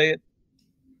got to say it,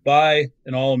 buy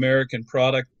an all-American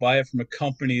product. Buy it from a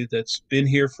company that's been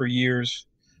here for years.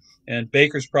 And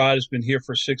Baker's Pride has been here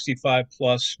for 65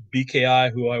 plus.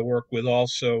 BKI, who I work with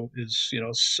also,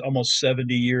 is almost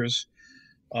 70 years.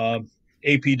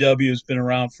 APW has been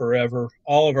around forever.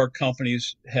 All of our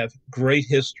companies have great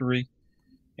history,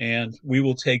 and we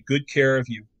will take good care of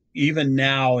you. Even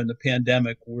now in the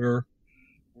pandemic, we're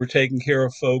taking care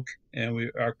of folk,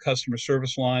 and our customer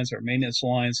service lines, our maintenance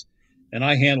lines, and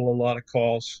I handle a lot of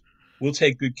calls. We'll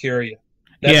take good care of you.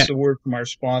 That's the word from our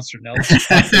sponsor. Now let's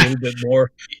talk a little bit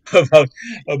more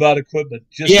about equipment.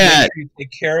 Just make sure you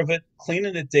take care of it,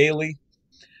 cleaning it daily,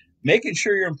 making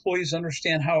sure your employees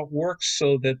understand how it works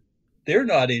so that they're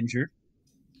not injured,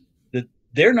 that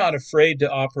they're not afraid to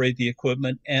operate the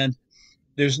equipment. And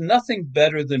there's nothing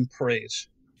better than praise.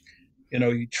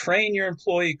 You train your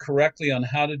employee correctly on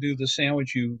how to do the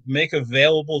sandwich. You make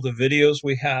available the videos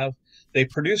we have. They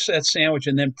produce that sandwich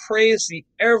and then praise the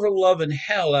ever-loving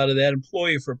hell out of that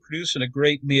employee for producing a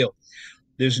great meal.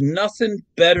 There's nothing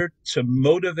better to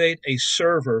motivate a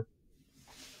server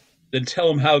than tell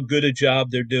them how good a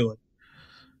job they're doing.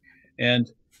 And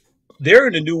they're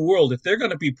in a new world. If they're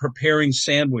going to be preparing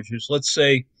sandwiches, let's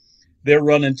say they're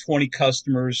running 20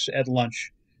 customers at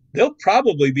lunch, they'll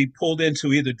probably be pulled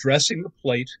into either dressing the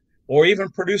plate or even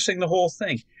producing the whole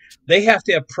thing. They have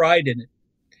to have pride in it,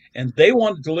 and they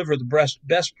want to deliver the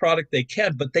best product they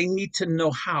can, but they need to know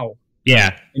how.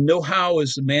 Yeah. And know how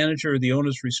is the manager or the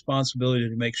owner's responsibility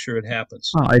to make sure it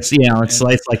happens. Oh, it's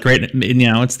like great.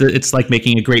 It's like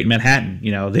making a great Manhattan.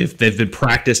 They've been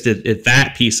practiced at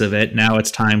that piece of it. Now it's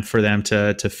time for them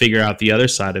to figure out the other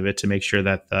side of it to make sure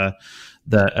that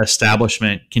the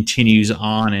establishment continues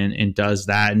on and does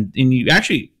that. And you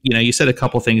actually, you said a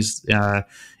couple things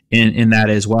in that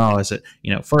as well. Is that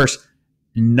first,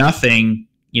 nothing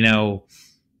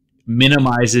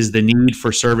minimizes the need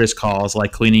for service calls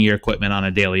like cleaning your equipment on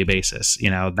a daily basis.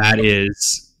 That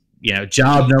is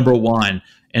job number one.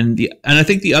 And I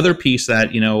think the other piece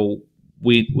that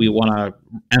we want to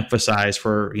emphasize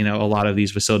for a lot of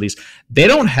these facilities, they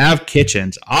don't have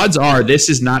kitchens. Odds are this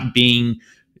is not being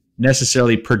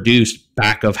necessarily produced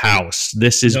back of house.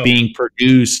 This is being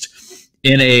produced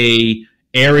in a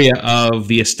area of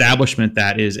the establishment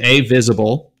that is A,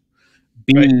 visible,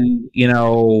 Right.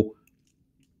 B,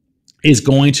 is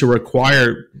going to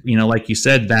require, like you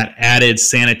said, that added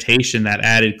sanitation, that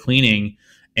added cleaning.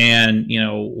 And,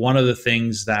 one of the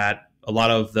things that a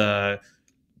lot of the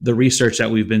research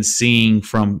that we've been seeing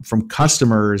from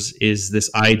customers is this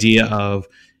idea of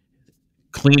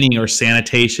cleaning or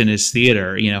sanitation is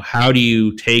theater. How do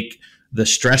you take the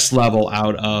stress level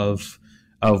out of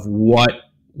what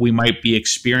we might be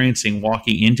experiencing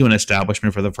walking into an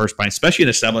establishment for the first time, especially an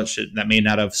establishment that may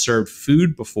not have served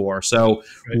food before. So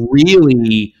Right.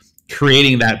 really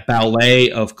creating that ballet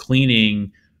of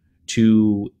cleaning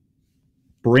to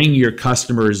bring your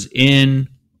customers in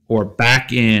or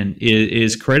back in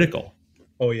is critical.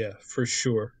 Oh yeah, for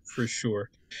sure, for sure.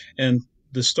 And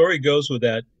the story goes with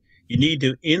that. You need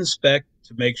to inspect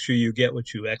to make sure you get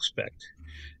what you expect.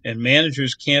 And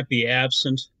managers can't be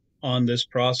absent on this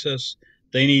process.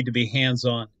 They need to be hands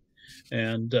on.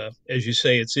 And as you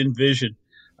say, it's in vision.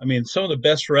 I mean, some of the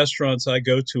best restaurants I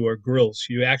go to are grills.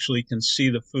 You actually can see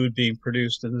the food being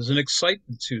produced, and there's an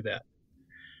excitement to that.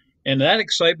 And that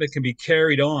excitement can be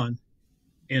carried on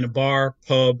in a bar,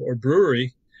 pub, or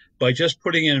brewery by just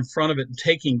putting it in front of it and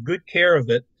taking good care of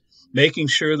it, making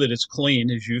sure that it's clean,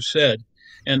 as you said.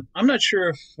 And I'm not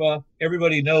sure if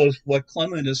everybody knows what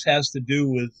cleanliness has to do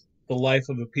with the life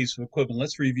of a piece of equipment.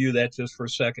 Let's review that just for a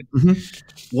second.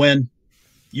 Mm-hmm. When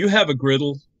you have a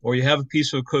griddle or you have a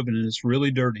piece of equipment and it's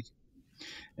really dirty,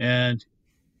 and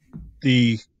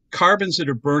the carbons that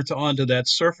are burnt onto that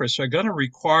surface are going to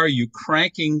require you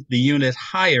cranking the unit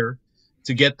higher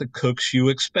to get the cooks you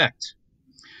expect.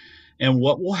 And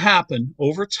what will happen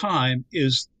over time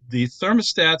is the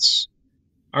thermostats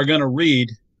are going to read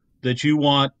that you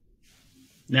want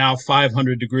now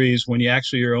 500 degrees when you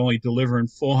actually are only delivering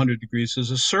 400 degrees.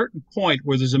 There's a certain point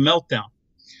where there's a meltdown,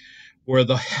 where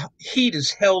the heat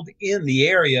is held in the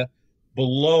area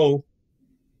below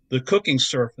the cooking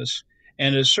surface.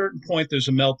 And at a certain point, there's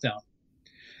a meltdown.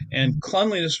 And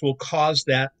cleanliness will cause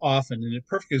that often. And a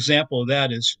perfect example of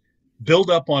that is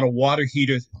buildup on a water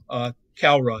heater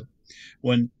cow rod.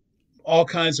 When all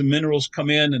kinds of minerals come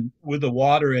in and with the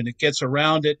water and it gets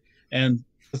around it, and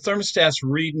the thermostat's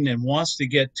reading and wants to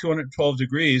get 212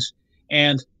 degrees,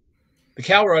 and the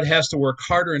cow rod has to work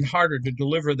harder and harder to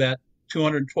deliver that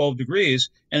 212 degrees,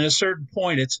 and at a certain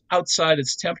point it's outside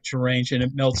its temperature range and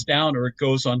it melts down or it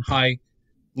goes on high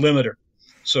limiter.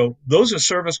 So those are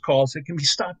service calls that can be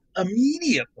stopped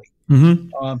immediately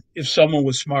Mm-hmm. if someone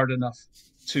was smart enough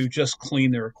to just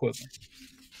clean their equipment.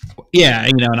 Yeah,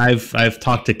 and I've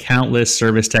talked to countless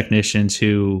service technicians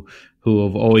who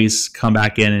have always come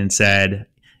back in and said,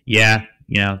 yeah,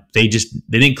 they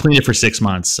didn't clean it for 6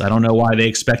 months. I don't know why they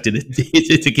expected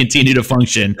it to continue to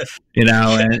function,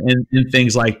 and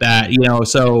things like that.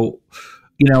 So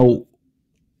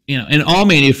and all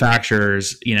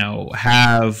manufacturers,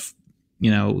 have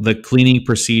the cleaning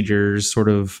procedures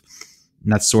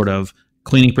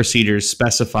cleaning procedures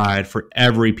specified for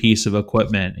every piece of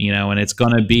equipment, and it's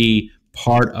going to be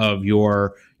part of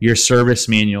your service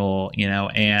manual,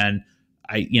 and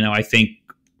I think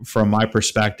from my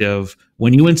perspective,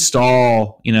 when you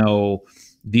install,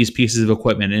 these pieces of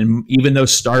equipment, and even though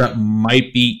startup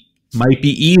might be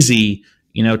easy,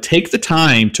 take the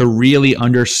time to really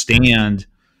understand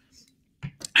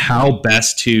how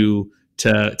best to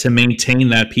maintain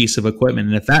that piece of equipment.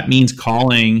 And if that means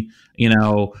calling,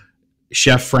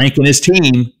 Chef Frank and his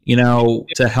team,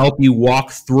 to help you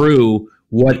walk through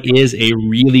what is a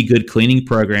really good cleaning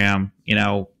program,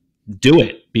 do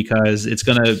it, because it's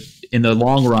going to, in the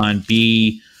long run,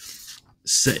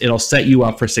 it'll set you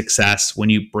up for success when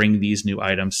you bring these new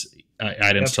items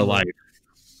to life.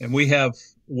 And we have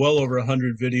well over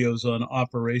 100 videos on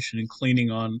operation and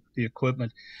cleaning on the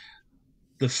equipment.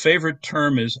 The favorite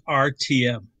term is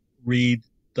RTM, read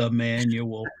the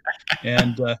manual.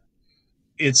 And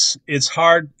it's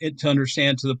hard to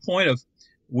understand, to the point of,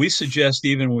 we suggest,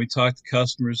 even when we talk to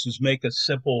customers, is make a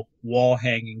simple wall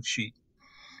hanging sheet.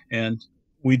 And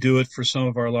we do it for some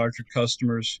of our larger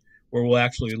customers where we'll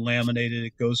actually laminate it.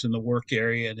 It goes in the work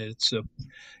area, and it's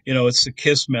the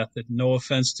KISS method. No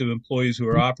offense to employees who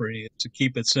are operating it, to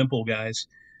keep it simple, guys.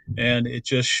 And it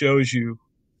just shows you,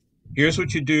 here's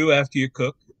what you do after you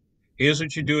cook. Here's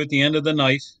what you do at the end of the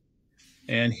night.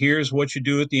 And here's what you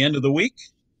do at the end of the week.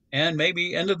 And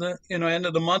maybe end of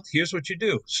the month, here's what you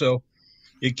do. So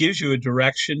it gives you a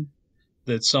direction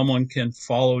that someone can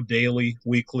follow daily,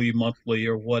 weekly, monthly,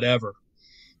 or whatever.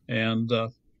 And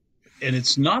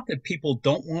it's not that people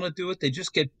don't want to do it; they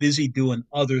just get busy doing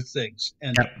other things.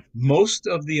 And Yep. most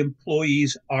of the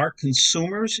employees are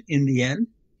consumers in the end,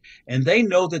 and they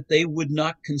know that they would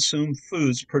not consume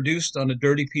foods produced on a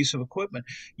dirty piece of equipment.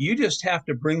 You just have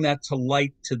to bring that to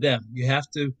light to them. You have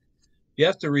to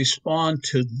respond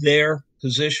to their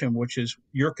position, which is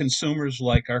your consumers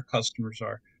like our customers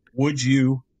are. Would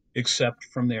you accept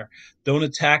from there? Don't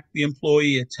attack the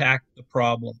employee, attack the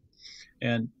problem.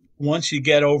 And once you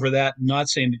get over that, I'm not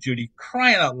saying to Judy,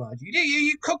 crying out loud,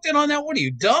 you cooked it on that? What are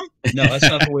you, dumb? No, that's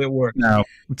not the way it works. No,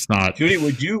 it's not. Judy,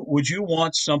 would you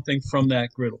want something from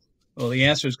that griddle? Well, the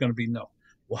answer is going to be no.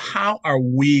 Well, how are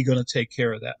we going to take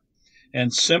care of that?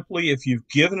 And simply, if you've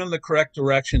given them the correct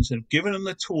directions and given them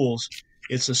the tools,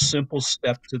 it's a simple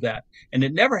step to that. And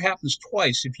it never happens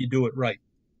twice if you do it right.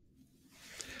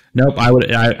 Nope,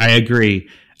 I agree.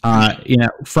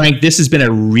 Frank, this has been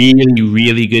a really,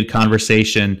 really good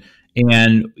conversation.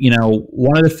 And,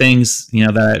 one of the things,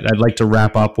 that I'd like to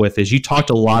wrap up with is you talked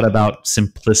a lot about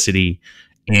simplicity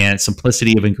and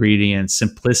simplicity of ingredients,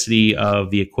 simplicity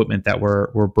of the equipment that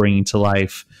we're bringing to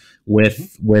life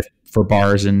with for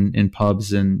bars and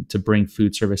pubs and to bring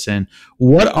food service in.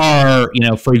 What are,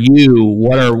 for you,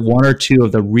 what are one or two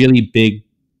of the really big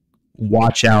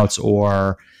watch outs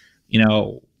or,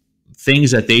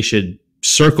 things that they should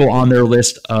circle on their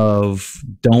list of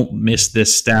don't miss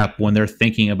this step when they're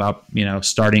thinking about,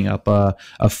 starting up a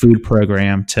food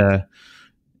program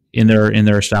in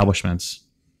their establishments?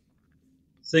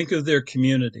 Think of their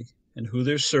community and who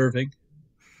they're serving.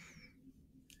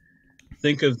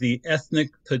 Think of the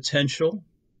ethnic potential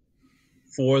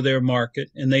for their market,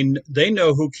 and they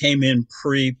know who came in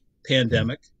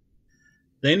pre-pandemic.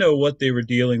 They know what they were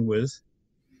dealing with,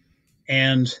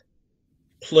 and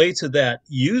play to that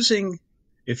using,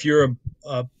 if you're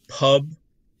a pub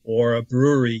or a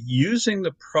brewery, using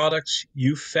the products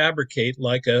you fabricate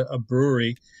like a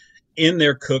brewery in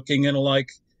their cooking and alike.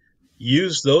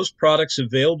 Use those products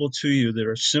available to you that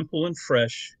are simple and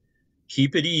fresh.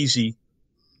 Keep it easy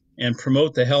and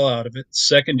promote the hell out of it.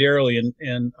 Secondarily,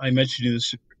 and I mentioned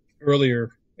this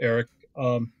earlier, Eric,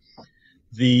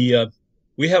 we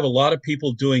have a lot of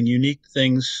people doing unique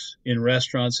things in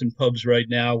restaurants and pubs right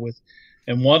now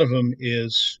and one of them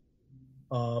is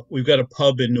we've got a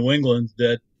pub in New England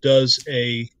that does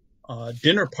a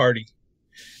dinner party,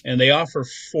 and they offer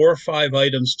 4 or 5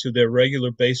 items to their regular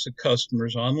basic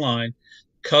customers online.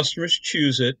 Customers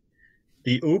choose it,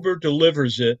 the Uber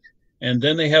delivers it, and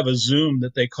then they have a Zoom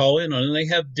that they call in on, and they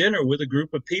have dinner with a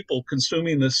group of people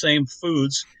consuming the same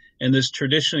foods. And there's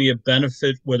traditionally a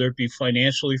benefit, whether it be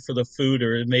financially for the food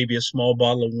or it may be a small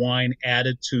bottle of wine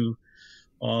added to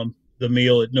the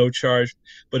meal at no charge.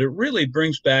 But it really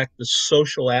brings back the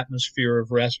social atmosphere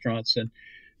of restaurants. And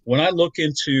when I look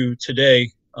into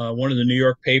today, one of the New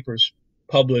York papers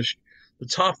published the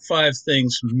top 5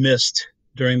 things missed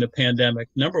during the pandemic.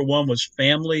 Number 1 was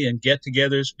family and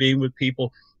get-togethers, being with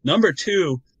people. Number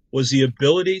 2 was the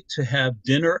ability to have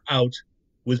dinner out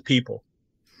with people.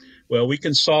 Well, we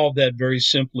can solve that very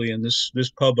simply, and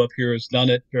this pub up here has done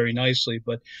it very nicely.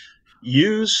 But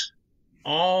use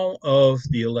all of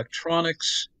the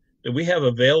electronics that we have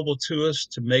available to us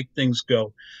to make things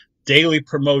go. Daily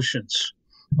promotions,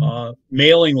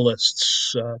 mailing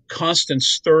lists, constant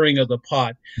stirring of the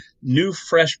pot, new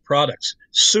fresh products,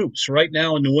 soups. Right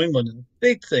now in New England is a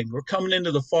big thing. We're coming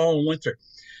into the fall and winter.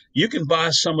 You can buy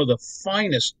some of the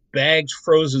finest bagged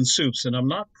frozen soups, and I'm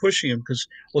not pushing them because,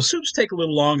 well, soups take a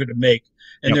little longer to make,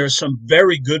 and Yep. there are some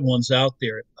very good ones out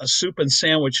there. A soup and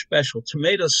sandwich special.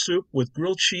 Tomato soup with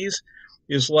grilled cheese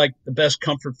is like the best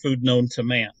comfort food known to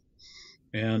man.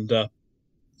 And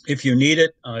if you need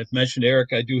it, I've mentioned,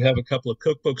 Eric, I do have a couple of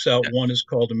cookbooks out. One is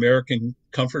called American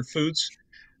Comfort Foods,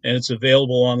 and it's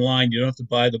available online. You don't have to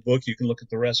buy the book. You can look at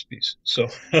the recipes. So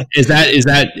so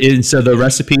the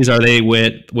recipes, are they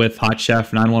with Hot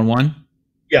Chef 911?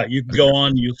 yeah, you can go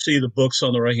on. You'll see the books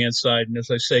on the right-hand side. And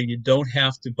as I say, you don't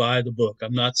have to buy the book.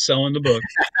 I'm not selling the book.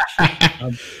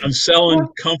 I'm selling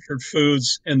comfort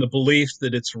foods and the belief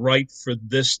that it's right for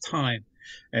this time.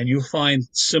 And you'll find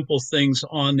simple things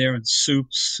on there and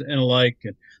soups and alike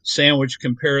and sandwich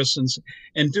comparisons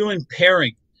and doing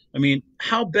pairing. I mean,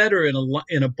 how better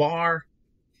in a bar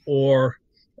or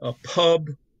a pub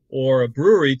or a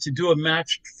brewery to do a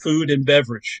matched food and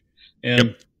beverage?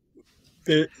 And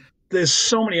there's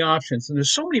so many options, and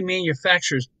there's so many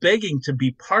manufacturers begging to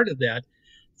be part of that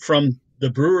from the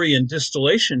brewery and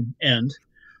distillation end.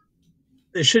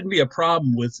 There shouldn't be a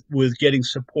problem with getting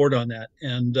support on that.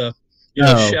 And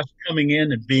chefs coming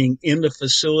in and being in the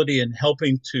facility and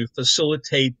helping to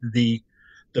facilitate the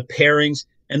pairings.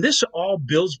 And this all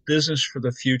builds business for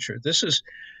the future. This is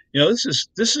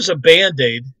a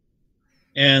Band-Aid,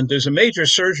 and there's a major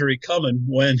surgery coming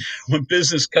when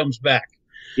business comes back.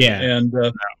 Yeah. And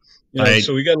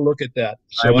So we got to look at that.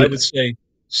 I So I would. would say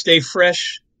stay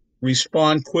fresh,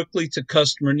 respond quickly to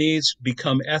customer needs,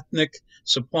 become ethnic,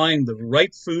 supplying the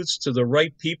right foods to the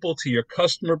right people, to your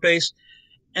customer base.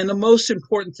 And the most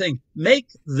important thing, make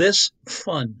this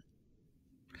fun.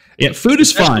 Yeah, food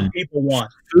is That's what fun. people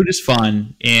want. Food is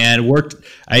fun, and worked.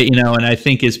 And I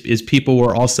think as people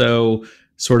were also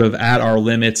sort of at our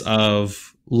limits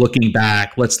of looking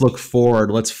back. Let's look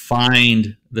forward. Let's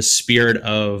find the spirit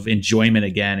of enjoyment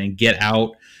again and get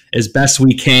out as best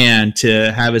we can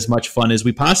to have as much fun as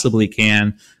we possibly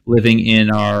can living in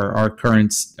our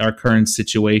current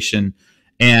situation.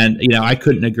 And I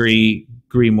couldn't agree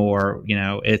more.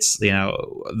 It's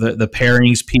the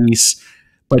pairings piece,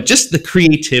 but just the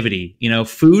creativity.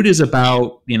 Food is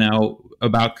about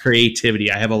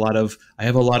creativity. I have a lot of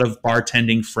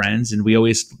bartending friends, and we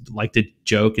always like to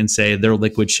joke and say they're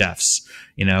liquid chefs.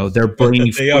 They're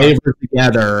bringing flavor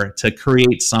together to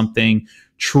create something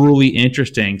truly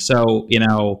interesting. So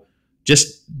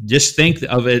just think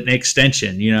of an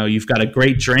extension. You've got a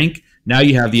great drink. Now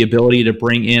you have the ability to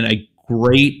bring in a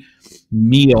great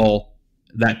meal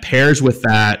that pairs with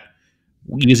that,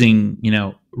 using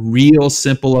real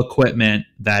simple equipment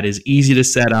that is easy to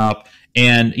set up.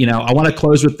 And I want to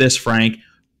close with this, Frank.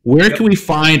 Where can we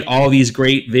find all these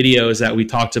great videos that we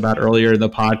talked about earlier in the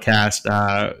podcast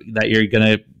that you're going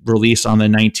to release on the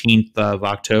 19th of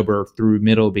October through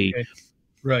Middleby? Okay.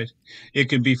 Right. It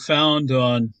can be found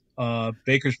on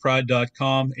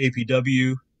bakerspride.com,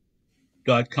 apw.com,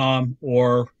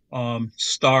 or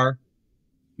Star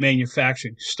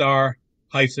Manufacturing,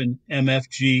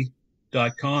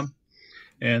 star-mfg.com.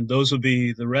 And those will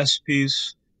be the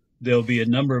recipes. There'll be a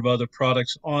number of other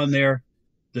products on there.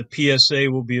 The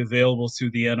PSA will be available through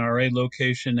the NRA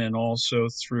location and also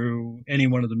through any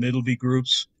one of the Middleby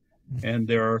groups. And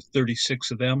there are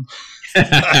 36 of them.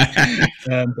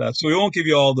 And so we won't give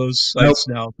you all those sites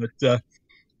now, but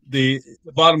the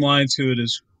bottom line to it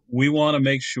is we want to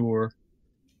make sure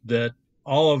that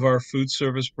all of our food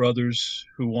service brothers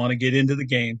who want to get into the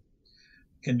game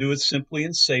can do it simply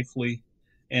and safely,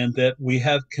 and that we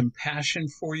have compassion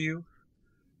for you.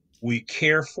 We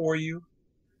care for you.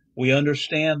 We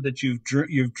understand that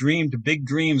you've dreamed big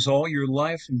dreams all your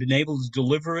life and been able to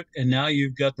deliver it, and now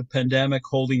you've got the pandemic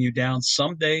holding you down.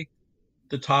 Someday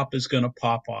the top is going to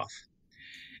pop off.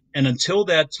 And until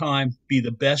that time, be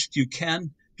the best you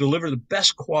can, deliver the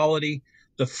best quality,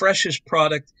 the freshest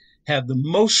product, have the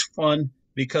most fun,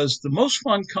 because the most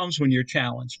fun comes when you're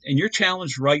challenged. And you're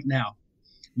challenged right now.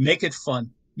 Make it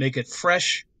fun. Make it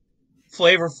fresh,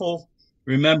 flavorful.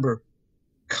 Remember,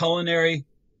 culinary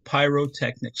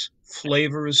pyrotechnics.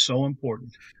 Flavor is so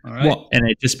important. All right. Well, and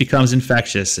it just becomes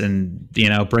infectious, and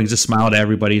brings a smile to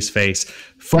everybody's face.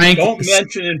 Frank, don't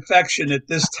mention infection at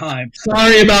this time.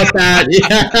 Sorry about that.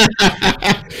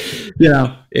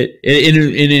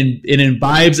 It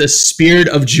imbibes a spirit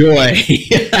of joy.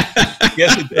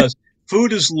 Yes, it does.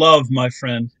 Food is love, my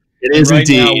friend. It is right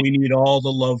indeed. Now we need all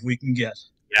the love we can get.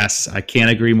 Yes, I can't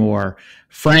agree more.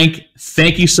 Frank,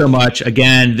 thank you so much.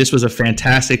 Again, this was a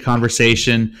fantastic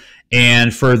conversation.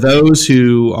 And for those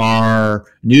who are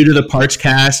new to the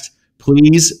PartsCast,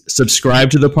 please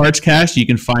subscribe to the PartsCast. You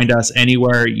can find us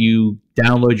anywhere you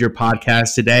download your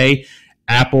podcast today.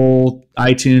 Apple,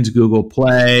 iTunes, Google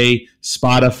Play,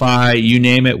 Spotify, you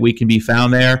name it, we can be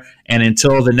found there. And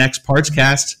until the next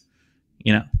PartsCast,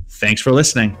 thanks for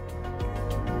listening.